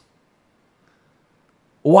Pentecost.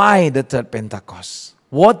 Why the third Pentecost?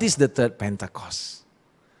 What is the third Pentecost?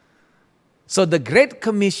 So the Great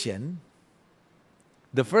Commission,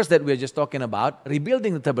 the first that we are just talking about,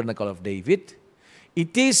 rebuilding the tabernacle of David,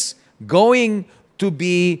 it is going to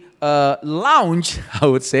be launched, I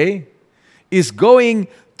would say, is going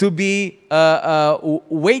to be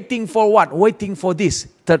waiting for what? Waiting for this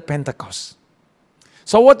third Pentecost.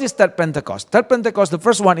 So what is third Pentecost? Third Pentecost, the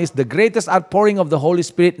first one is the greatest outpouring of the Holy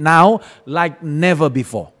Spirit now like never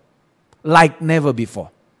before. Like never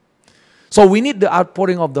before. So we need the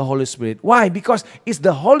outpouring of the Holy Spirit. Why? Because it's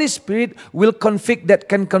the Holy Spirit that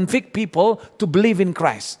can convict people to believe in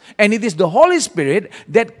Christ. And it is the Holy Spirit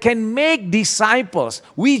that can make disciples.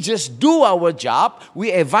 We just do our job,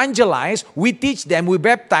 we evangelize, we teach them, we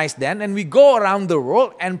baptize them, and we go around the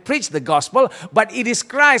world and preach the gospel. But it is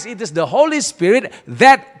Christ, it is the Holy Spirit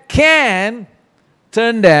that can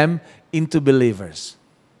turn them into believers.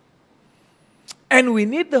 And we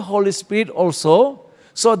need the Holy Spirit also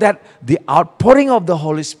so that the outpouring of the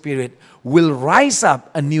Holy Spirit will rise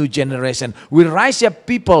up a new generation, will rise up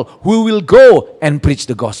people who will go and preach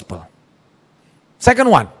the gospel. Second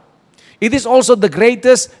one, it is also the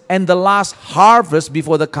greatest and the last harvest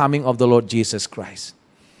before the coming of the Lord Jesus Christ.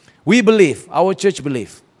 We believe, our church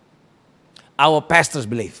believe, our pastors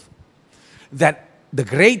believe, that the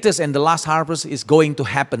greatest and the last harvest is going to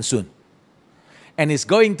happen soon. And it's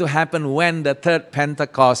going to happen when the third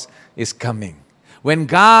Pentecost is coming. When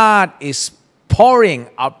God is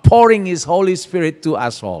outpouring His Holy Spirit to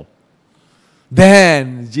us all,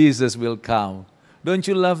 then Jesus will come. Don't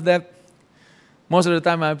you love that? Most of the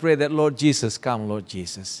time I pray that, Lord Jesus, come, Lord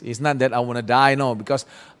Jesus. It's not that I want to die, no, because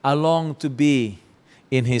I long to be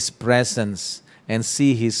in His presence and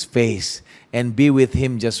see His face and be with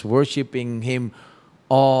Him, just worshiping Him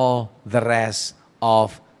all the rest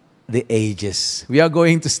of the ages. We are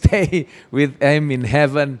going to stay with Him in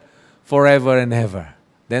heaven forever and ever.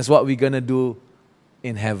 That's what we're going to do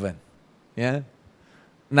in heaven. Yeah?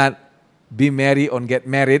 Not be married or get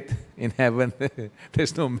married in heaven.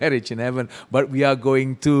 There's no marriage in heaven. But we are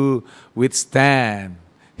going to withstand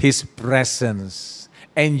His presence.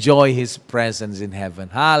 Enjoy His presence in heaven.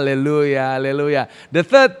 Hallelujah, hallelujah. The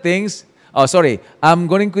third things, I'm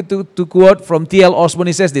going to quote from T.L. Osborne.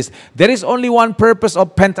 He says this: there is only one purpose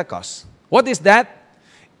of Pentecost. What is that?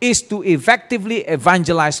 Is to effectively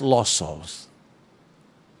evangelize lost souls.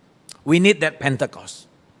 We need that Pentecost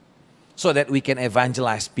so that we can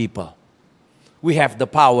evangelize people. We have the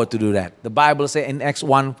power to do that. The Bible says in Acts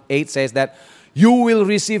 1:8 says that you will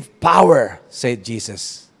receive power, said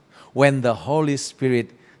Jesus, when the Holy Spirit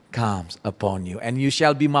comes upon you. And you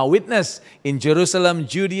shall be my witness in Jerusalem,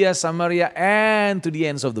 Judea, Samaria, and to the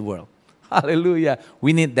ends of the world. Hallelujah.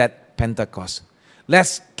 We need that Pentecost.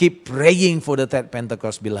 Let's keep praying for the third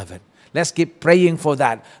Pentecost, beloved. Let's keep praying for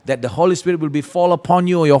that the Holy Spirit will fall upon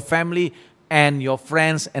you, your family, and your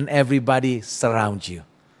friends, and everybody surround you.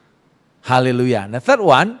 Hallelujah. And the third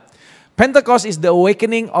one, Pentecost is the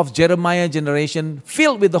awakening of Jeremiah generation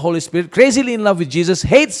filled with the Holy Spirit, crazily in love with Jesus,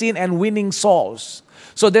 hate sin, and winning souls.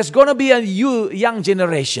 So there's going to be a young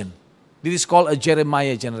generation. This is called a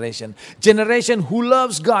Jeremiah generation. Generation who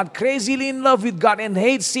loves God, crazily in love with God and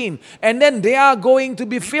hates sin. And then they are going to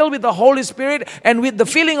be filled with the Holy Spirit. And with the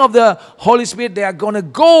filling of the Holy Spirit, they are going to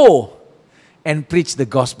go and preach the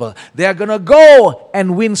gospel. They are going to go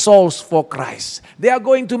and win souls for Christ. They are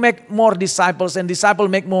going to make more disciples, and disciples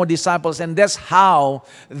make more disciples. And that's how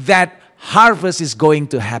that harvest is going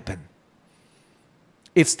to happen.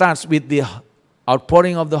 It starts with the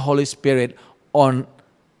outpouring of the Holy Spirit on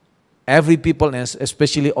every people, and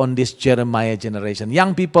especially on this Jeremiah generation.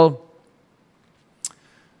 Young people,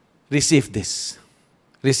 receive this.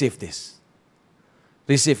 Receive this.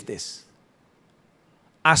 Receive this.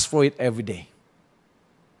 Ask for it every day.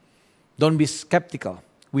 Don't be skeptical.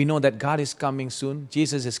 We know that God is coming soon.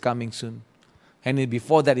 Jesus is coming soon. And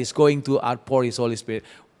before that, He's going to outpour His Holy Spirit.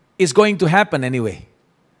 It's going to happen anyway.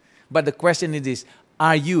 But the question is this: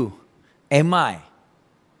 am I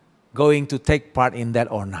going to take part in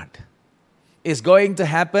that or not? It's going to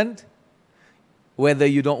happen whether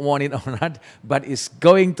you don't want it or not, but it's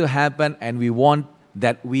going to happen, and we want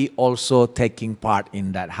that we also taking part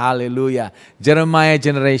in that. Hallelujah. Jeremiah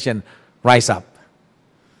generation, rise up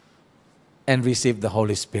and receive the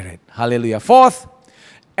Holy Spirit. Hallelujah. Fourth,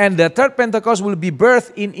 and the third Pentecost will be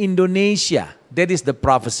birthed in Indonesia. That is the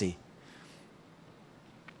prophecy.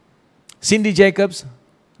 Cindy Jacobs,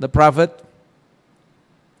 the prophet,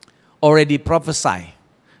 already prophesied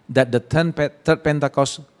that the third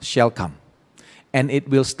Pentecost shall come. And it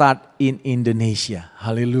will start in Indonesia.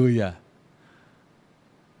 Hallelujah.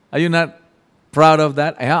 Are you not proud of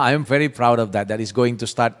that? Yeah, I am very proud of that. That is going to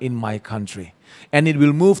start in my country. And it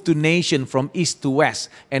will move to nation from east to west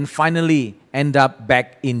and finally end up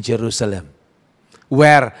back in Jerusalem,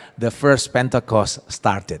 where the first Pentecost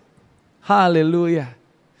started. Hallelujah.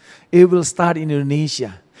 It will start in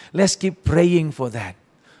Indonesia. Let's keep praying for that.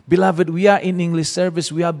 Beloved, we are in English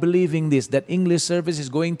service. We are believing this, that English service is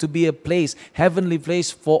going to be a place, heavenly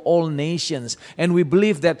place for all nations. And we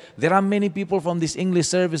believe that there are many people from this English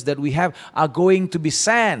service that we have are going to be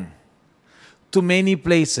sent to many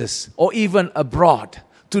places or even abroad,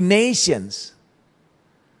 to nations,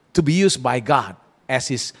 to be used by God as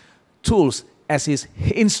His tools, as His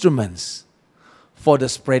instruments for the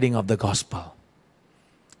spreading of the gospel.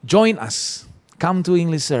 Join us. Come to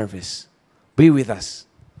English service. Be with us.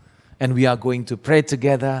 And we are going to pray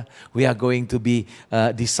together. We are going to be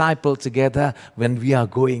discipled together. When we are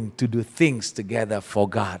going to do things together for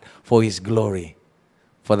God, for His glory,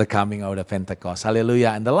 for the coming of the Pentecost.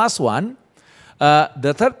 Hallelujah. And the last one,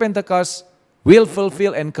 the third Pentecost will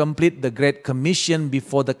fulfill and complete the Great Commission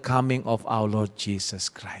before the coming of our Lord Jesus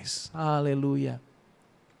Christ. Hallelujah.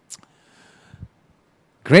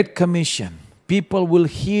 Great Commission. People will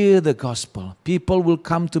hear the gospel. People will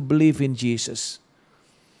come to believe in Jesus.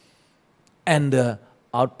 And the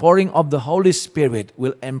outpouring of the Holy Spirit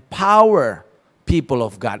will empower people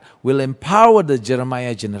of God, will empower the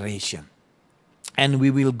Jeremiah generation. And we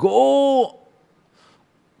will go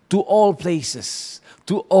to all places,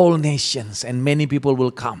 to all nations, and many people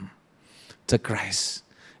will come to Christ.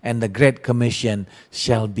 And the Great Commission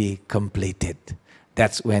shall be completed.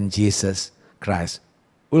 That's when Jesus Christ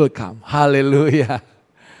will come. Hallelujah.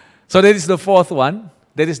 So that is the fourth one.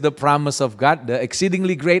 That is the promise of God, the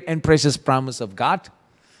exceedingly great and precious promise of God.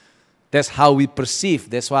 That's how we perceive,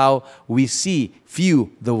 that's how we see,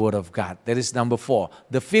 view the Word of God. That is number 4.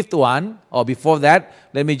 The fifth one, or before that,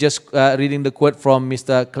 let me just reading the quote from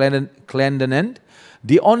Mr. Clendenin.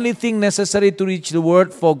 The only thing necessary to reach the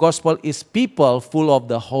word for gospel is people full of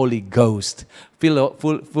the Holy Ghost,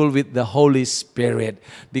 full with the Holy Spirit.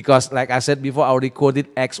 Because like I said before, I recorded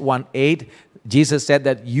Acts 1:8. Jesus said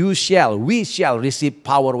that we shall receive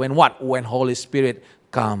power when what? When Holy Spirit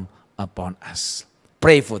come upon us.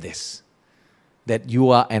 Pray for this, that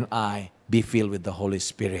you are and I be filled with the Holy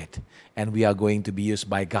Spirit. And we are going to be used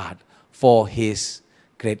by God for His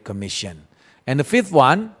Great Commission. And the fifth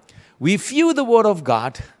one, we view the Word of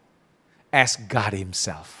God as God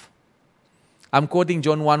Himself. I'm quoting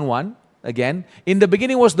John 1:1 again. In the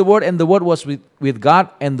beginning was the Word, and the Word was with God,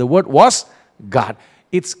 and the Word was God.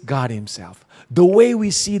 It's God Himself. The way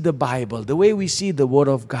we see the Bible, the way we see the Word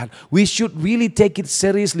of God, we should really take it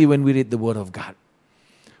seriously when we read the Word of God.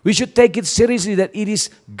 We should take it seriously that it is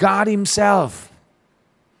God Himself.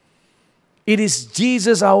 It is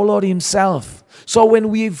Jesus our Lord Himself. So when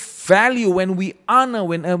we value, when we honor,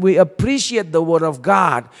 when we appreciate the Word of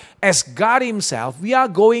God as God Himself, we are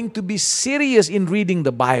going to be serious in reading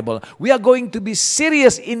the Bible. We are going to be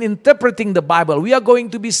serious in interpreting the Bible. We are going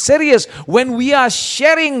to be serious when we are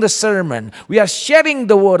sharing the sermon. We are sharing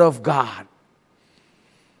the Word of God.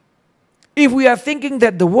 If we are thinking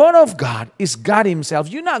that the Word of God is God Himself,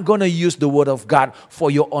 you're not going to use the Word of God for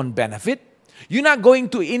your own benefit. You're not going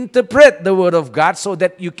to interpret the Word of God so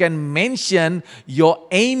that you can mention you're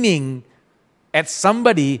aiming at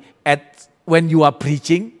somebody when you are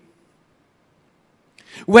preaching.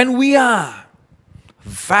 When we are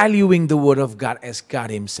valuing the Word of God as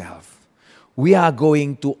God Himself, we are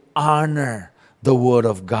going to honor the Word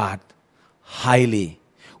of God highly.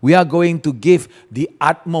 We are going to give the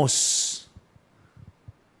utmost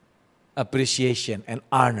appreciation and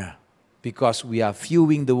honor, because we are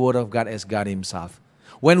viewing the Word of God as God Himself.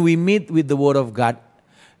 When we meet with the Word of God,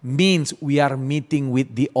 means we are meeting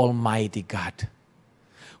with the Almighty God,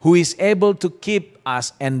 who is able to keep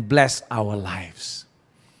us and bless our lives.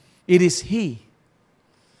 It is He.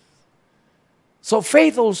 So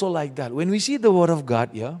faith also like that. When we see the Word of God,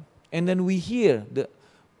 yeah, and then we hear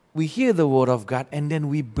the Word of God, and then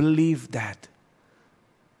we believe that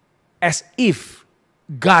as if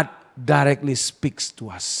God directly speaks to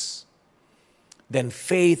us. Then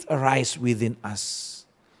faith arises within us.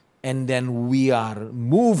 And then we are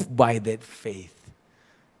moved by that faith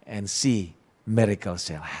and see miracles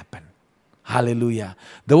shall happen. Hallelujah.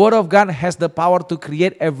 The Word of God has the power to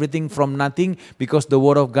create everything from nothing, because the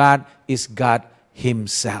Word of God is God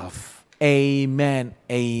Himself. Amen.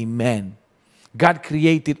 Amen. God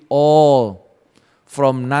created all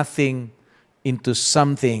from nothing into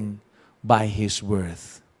something by His Word.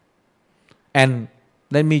 And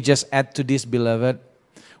let me just add to this, beloved.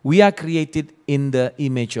 We are created in the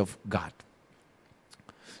image of God.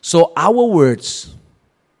 So our words,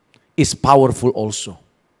 is powerful also.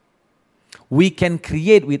 We can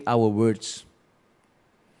create with our words,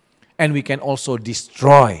 and we can also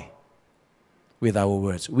destroy with our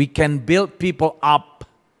words. We can build people up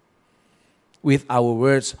with our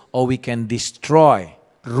words, or we can destroy,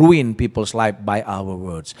 ruin people's life by our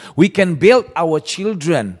words. We can build our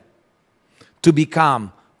children to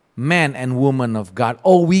become men and women of God,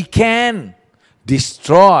 or we can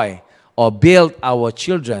destroy or build our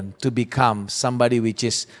children to become somebody which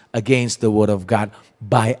is against the word of God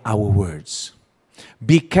by our words.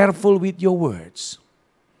 Be careful with your words.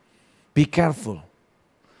 Be careful.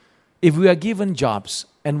 If we are given jobs,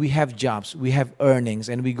 and we have jobs, we have earnings,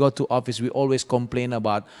 and we go to office, we always complain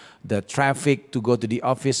about the traffic to go to the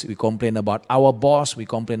office. We complain about our boss. We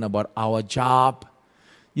complain about our job.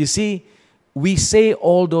 You see, we say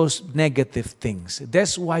all those negative things.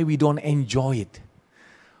 That's why we don't enjoy it.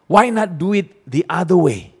 Why not do it the other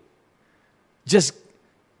way? Just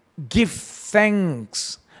give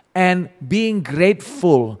thanks and being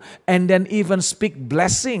grateful, and then even speak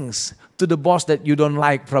blessings to the boss that you don't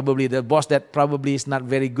like, probably the boss that probably is not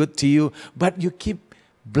very good to you, but you keep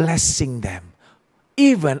blessing them.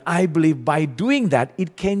 Even, I believe, by doing that,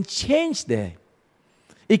 it can change the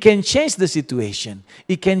situation.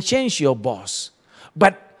 It can change your boss.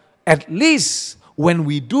 But at least when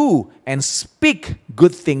we do and speak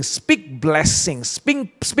good things, speak blessings,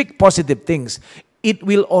 speak positive things, it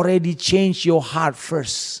will already change your heart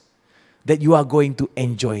first, that you are going to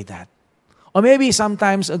enjoy that. Or maybe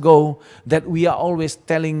sometimes ago that we are always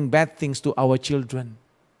telling bad things to our children.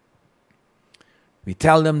 We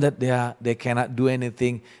tell them that they cannot do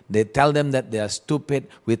anything. They tell them that they are stupid.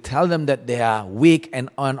 We tell them that they are weak, and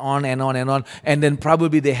on and on and on. And then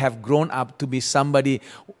probably they have grown up to be somebody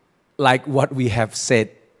like what we have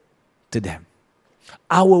said to them.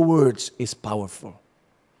 Our words is powerful.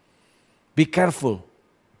 Be careful.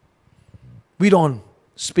 We don't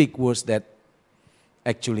speak words that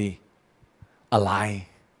actually a lie.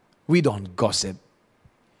 We don't gossip.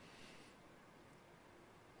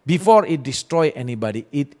 Before it destroys anybody,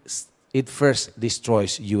 it first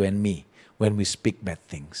destroys you and me when we speak bad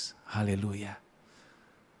things. Hallelujah.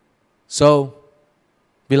 So,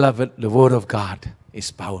 beloved, the Word of God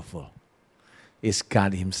is powerful. It's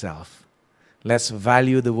God Himself. Let's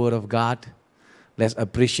value the Word of God. Let's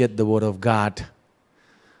appreciate the Word of God,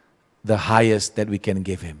 the highest that we can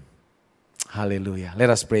give Him. Hallelujah. Let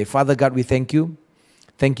us pray. Father God, we thank you.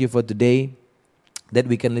 Thank you for today that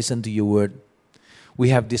we can listen to your word. We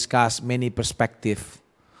have discussed many perspectives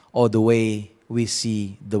or the way we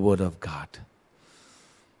see the word of God.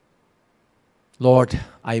 Lord,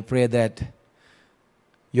 I pray that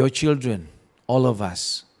your children, all of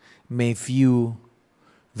us, may view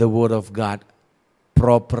the word of God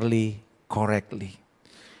properly, correctly.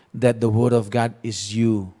 That the word of God is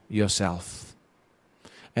you yourself.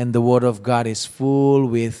 And the word of God is full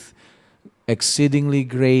with exceedingly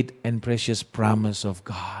great and precious promise of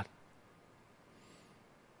God.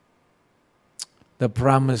 The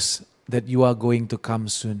promise that you are going to come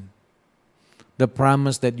soon. The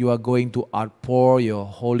promise that you are going to outpour your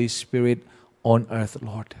Holy Spirit on earth,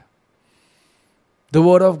 Lord. The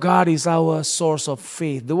Word of God is our source of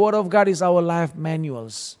faith. The Word of God is our life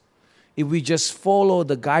manuals. If we just follow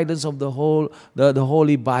the guidance of the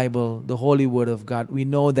Holy Bible, the Holy Word of God, we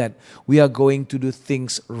know that we are going to do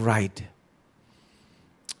things right.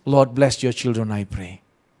 Lord, bless your children, I pray.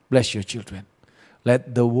 Bless your children.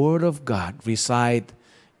 Let the Word of God reside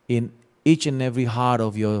in each and every heart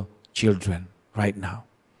of your children right now.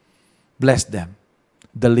 Bless them,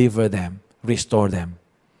 deliver them, restore them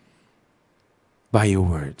by your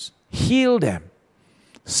words. Heal them.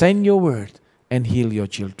 Send your word and heal your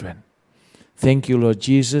children. Thank you, Lord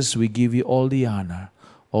Jesus. We give you all the honor,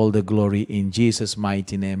 all the glory in Jesus'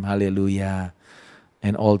 mighty name. Hallelujah.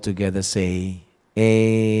 And all together say,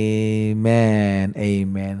 Amen.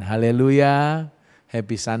 Amen. Hallelujah.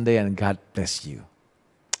 Happy Sunday and God bless you.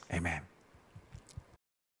 Amen.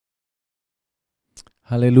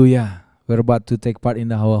 Hallelujah. We're about to take part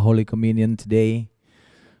in our Holy Communion today.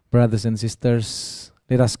 Brothers and sisters,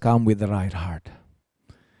 let us come with the right heart.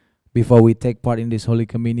 Before we take part in this Holy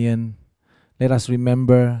Communion, let us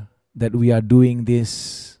remember that we are doing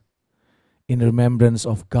this in remembrance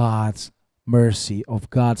of God's mercy, of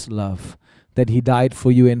God's love, that He died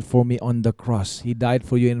for you and for me on the cross. He died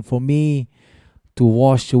for you and for me to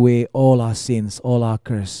wash away all our sins, all our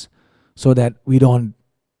curse, so that we don't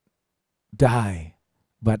die,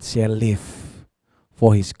 but shall live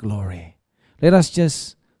for His glory. Let us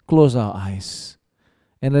just close our eyes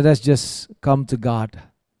and let us just come to God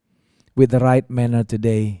with the right manner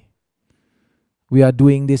today. We are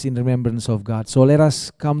doing this in remembrance of God. So let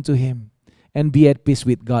us come to Him and be at peace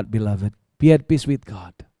with God, beloved. Be at peace with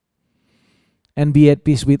God. And be at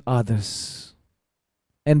peace with others.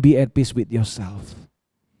 And be at peace with yourself.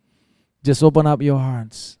 Just open up your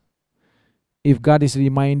hearts. If God is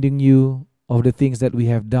reminding you of the things that we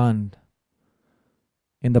have done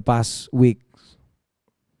in the past week,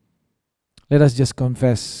 let us just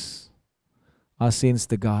confess our sins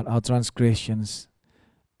to God, our transgressions,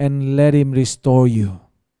 and let Him restore you.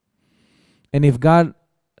 And if God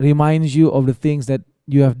reminds you of the things that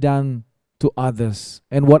you have done to others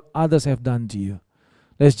and what others have done to you,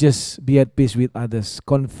 let's just be at peace with others.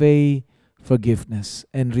 Convey forgiveness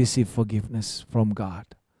and receive forgiveness from God.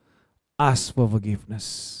 Ask for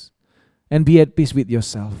forgiveness and be at peace with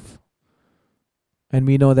yourself. And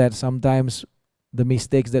we know that sometimes the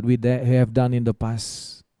mistakes that we have done in the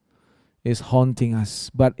past is haunting us.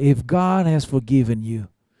 But if God has forgiven you,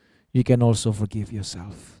 you can also forgive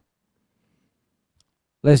yourself.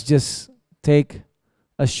 Let's just take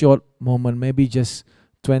a short moment, maybe just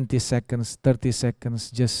 20 seconds, 30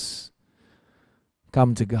 seconds, just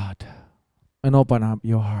come to God and open up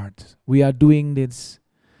your heart. We are doing this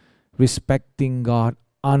respecting God,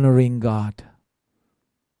 honoring God,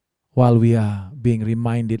 while we are being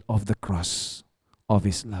reminded of the cross of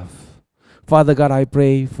His love. Father God, I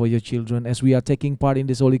pray for your children as we are taking part in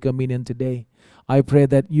this Holy Communion today. I pray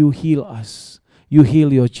that you heal us. You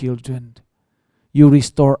heal your children. You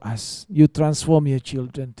restore us. You transform your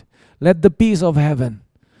children. Let the peace of heaven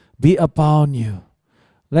be upon you.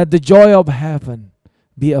 Let the joy of heaven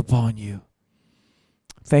be upon you.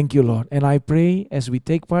 Thank you, Lord. And I pray as we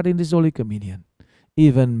take part in this Holy Communion,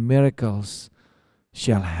 even miracles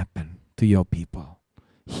shall happen to your people.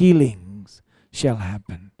 Healings shall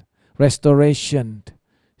happen. Restoration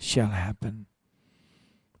shall happen.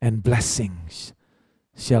 And blessings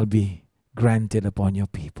shall be granted upon your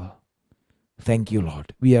people. Thank you,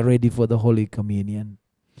 Lord. We are ready for the Holy Communion.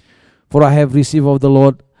 For I have received of the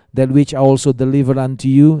Lord that which I also delivered unto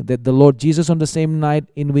you, that the Lord Jesus on the same night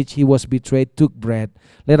in which He was betrayed took bread.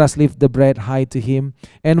 Let us lift the bread high to Him.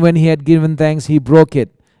 And when He had given thanks, He broke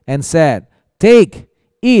it and said, "Take,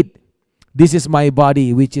 eat. This is my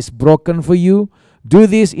body which is broken for you. Do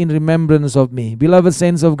this in remembrance of me." Beloved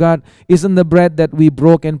saints of God, isn't the bread that we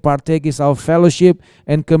broke and partake is our fellowship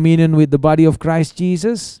and communion with the body of Christ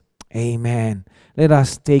Jesus? Amen. Let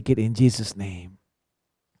us take it in Jesus' name.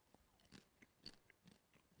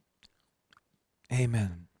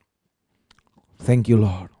 Amen. Thank you,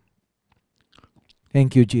 Lord.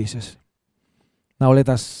 Thank you, Jesus. Now let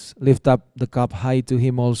us lift up the cup high to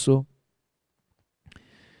Him also.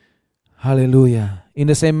 Hallelujah. In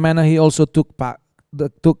the same manner, He also took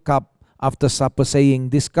cup after supper, saying,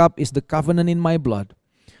 "This cup is the covenant in my blood.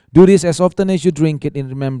 Do this as often as you drink it in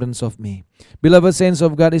remembrance of me." Beloved saints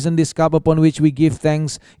of God, isn't this cup upon which we give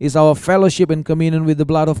thanks is our fellowship and communion with the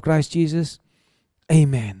blood of Christ Jesus?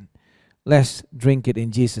 Amen. Let's drink it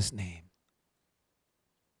in Jesus' name.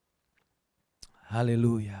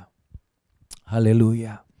 Hallelujah.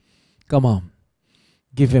 Hallelujah. Come on.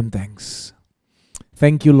 Give Him thanks.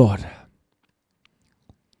 Thank you, Lord.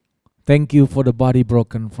 Thank you for the body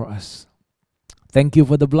broken for us. Thank you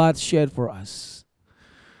for the blood shed for us.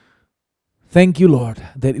 Thank you, Lord,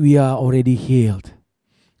 that we are already healed.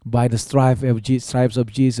 By the stripes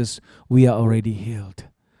of Jesus, we are already healed.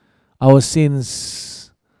 Our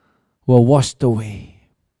sins were washed away.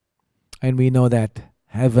 And we know that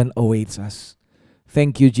heaven awaits us.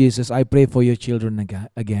 Thank you, Jesus. I pray for your children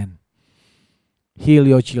again. Heal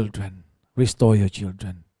your children. Restore your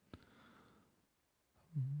children.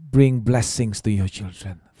 Bring blessings to your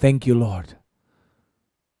children. Thank you, Lord.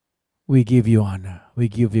 We give you honor. We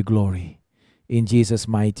give you glory. In Jesus'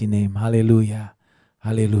 mighty name. Hallelujah.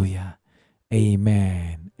 Hallelujah.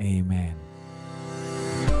 Amen. Amen.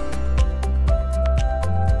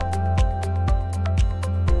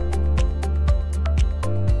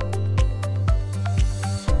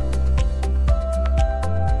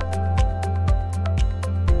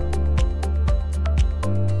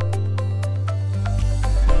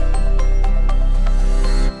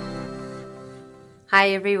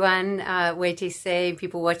 Hi everyone, WTC,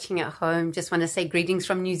 people watching at home. Just want to say greetings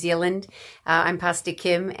from New Zealand. I'm Pastor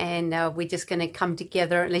Kim, and we're just going to come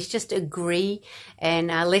together. Let's just agree and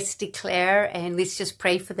let's declare and let's just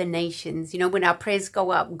pray for the nations. You know, when our prayers go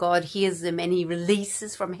up, God hears them and He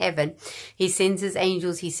releases from heaven. He sends His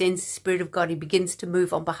angels. He sends the Spirit of God. He begins to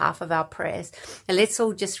move on behalf of our prayers. And let's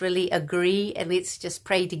all just really agree and let's just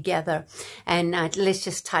pray together and let's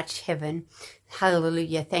just touch heaven.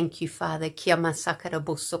 Hallelujah. Thank you, Father. Kia masakara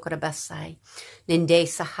bosokara basai. Ninde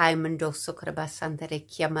sahai mando sokara basandere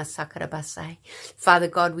kia masakara basai. Father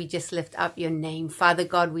God, we just lift up your name. Father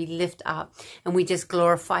God, we lift up and we just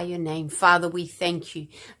glorify your name. Father, we thank you,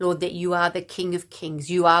 Lord, that you are the King of Kings.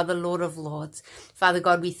 You are the Lord of Lords. Father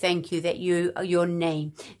God, we thank you that your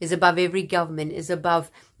name is above every government, is above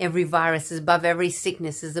every virus, is above every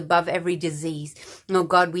sickness, is above every disease. Lord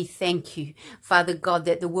God, we thank you, Father God,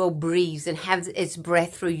 that the world breathes and has its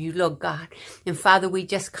breath through you, Lord God. And Father, we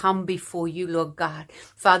just come before you, Lord God.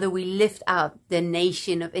 Father, we lift up the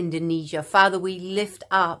nation of Indonesia. Father, we lift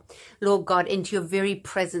up, Lord God, into your very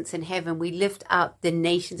presence in heaven. We lift up the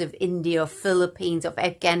nations of India, of Philippines, of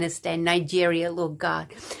Afghanistan, Nigeria, Lord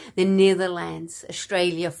God, the Netherlands,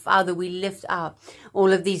 Australia. Father, we lift up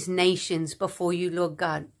all of these nations before you, Lord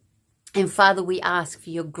God. And Father, we ask for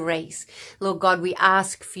your grace. Lord God, we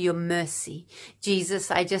ask for your mercy.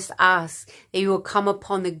 Jesus, I just ask that you will come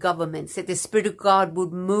upon the governments, that the Spirit of God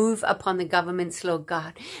would move upon the governments, Lord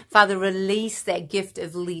God. Father, release that gift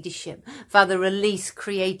of leadership. Father, release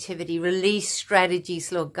creativity, release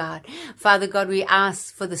strategies, Lord God. Father God, we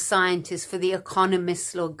ask for the scientists, for the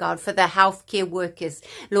economists, Lord God, for the healthcare workers,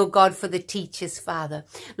 Lord God, for the teachers, Father.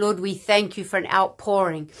 Lord, we thank you for an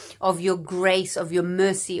outpouring of your grace, of your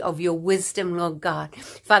mercy, of your wisdom, Lord God.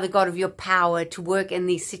 Father God, of your power to work in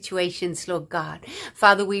these situations, Lord God.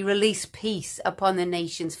 Father, we release peace upon the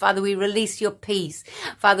nations. Father, we release your peace.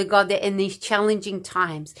 Father God, that in these challenging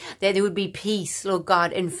times, that there would be peace, Lord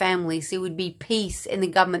God, in families. There would be peace in the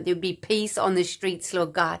government. There would be peace on the streets,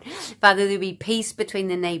 Lord God. Father, there would be peace between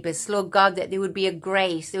the neighbors. Lord God, that there would be a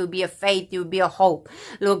grace, there would be a faith, there would be a hope,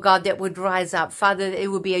 Lord God, that would rise up. Father, there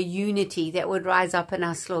would be a unity that would rise up in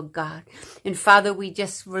us, Lord God. And Father, we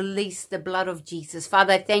just release the blood of Jesus.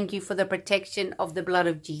 Father, I thank you for the protection of the blood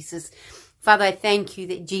of Jesus. Father, I thank you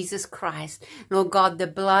that Jesus Christ, Lord God, the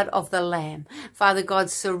blood of the Lamb, Father God,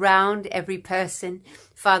 surround every person,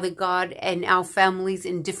 Father God, and our families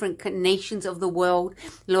in different nations of the world.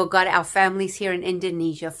 Lord God, our families here in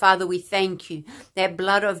Indonesia. Father, we thank you that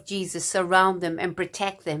blood of Jesus surround them and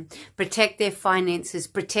protect them. Protect their finances.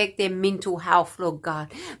 Protect their mental health, Lord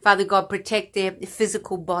God. Father God, protect their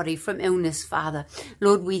physical body from illness, Father.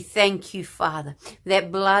 Lord, we thank you, Father,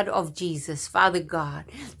 that blood of Jesus, Father God,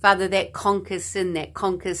 Father, that conquers sin, that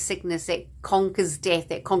conquers sickness, that conquers death,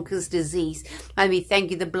 that conquers disease. And we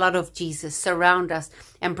thank you, the blood of Jesus, surround us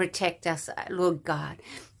and protect us, Lord God.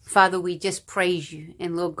 Father, we just praise you.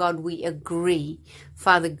 And Lord God, we agree,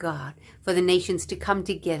 Father God, for the nations to come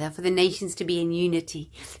together, for the nations to be in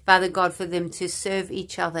unity. Father God, for them to serve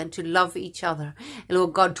each other and to love each other. And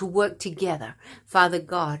Lord God, to work together, Father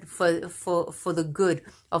God, for the good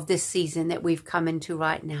of this season that we've come into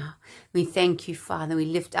right now. We thank you, Father. We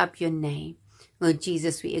lift up your name. Lord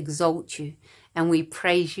Jesus, we exalt you and we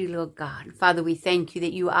praise you, Lord God. Father, we thank you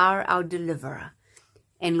that you are our deliverer.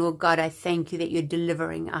 And Lord God, I thank you that you're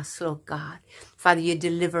delivering us, Lord God. Father, you're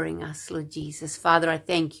delivering us, Lord Jesus. Father, I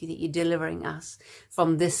thank you that you're delivering us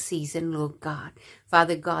from this season, Lord God.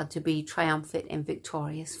 Father God, to be triumphant and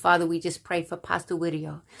victorious. Father, we just pray for Pastor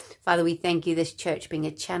Wirio. Father, we thank you, this church being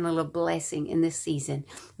a channel of blessing in this season.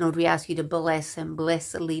 Lord, we ask you to bless him,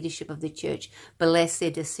 bless the leadership of the church, bless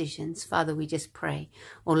their decisions. Father, we just pray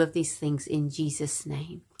all of these things in Jesus'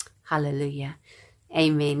 name. Hallelujah.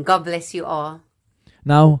 Amen. God bless you all.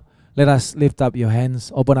 Now, let us lift up your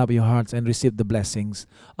hands, open up your hearts, and receive the blessings.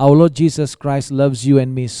 Our Lord Jesus Christ loves you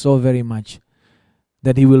and me so very much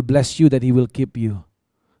that he will bless you, that he will keep you,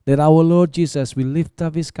 that our Lord Jesus will lift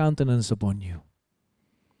up his countenance upon you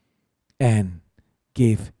and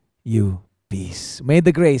give you peace. May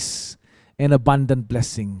the grace and abundant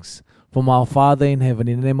blessings from our Father in heaven,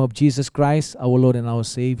 in the name of Jesus Christ, our Lord and our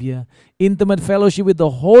Savior, intimate fellowship with the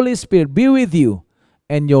Holy Spirit be with you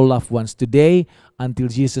and your loved ones today until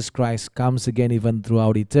Jesus Christ comes again, even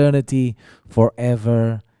throughout eternity,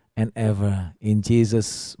 forever and ever. In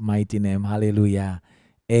Jesus' mighty name, hallelujah.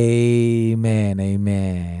 Amen,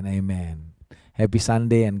 amen, amen. Happy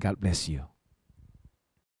Sunday and God bless you.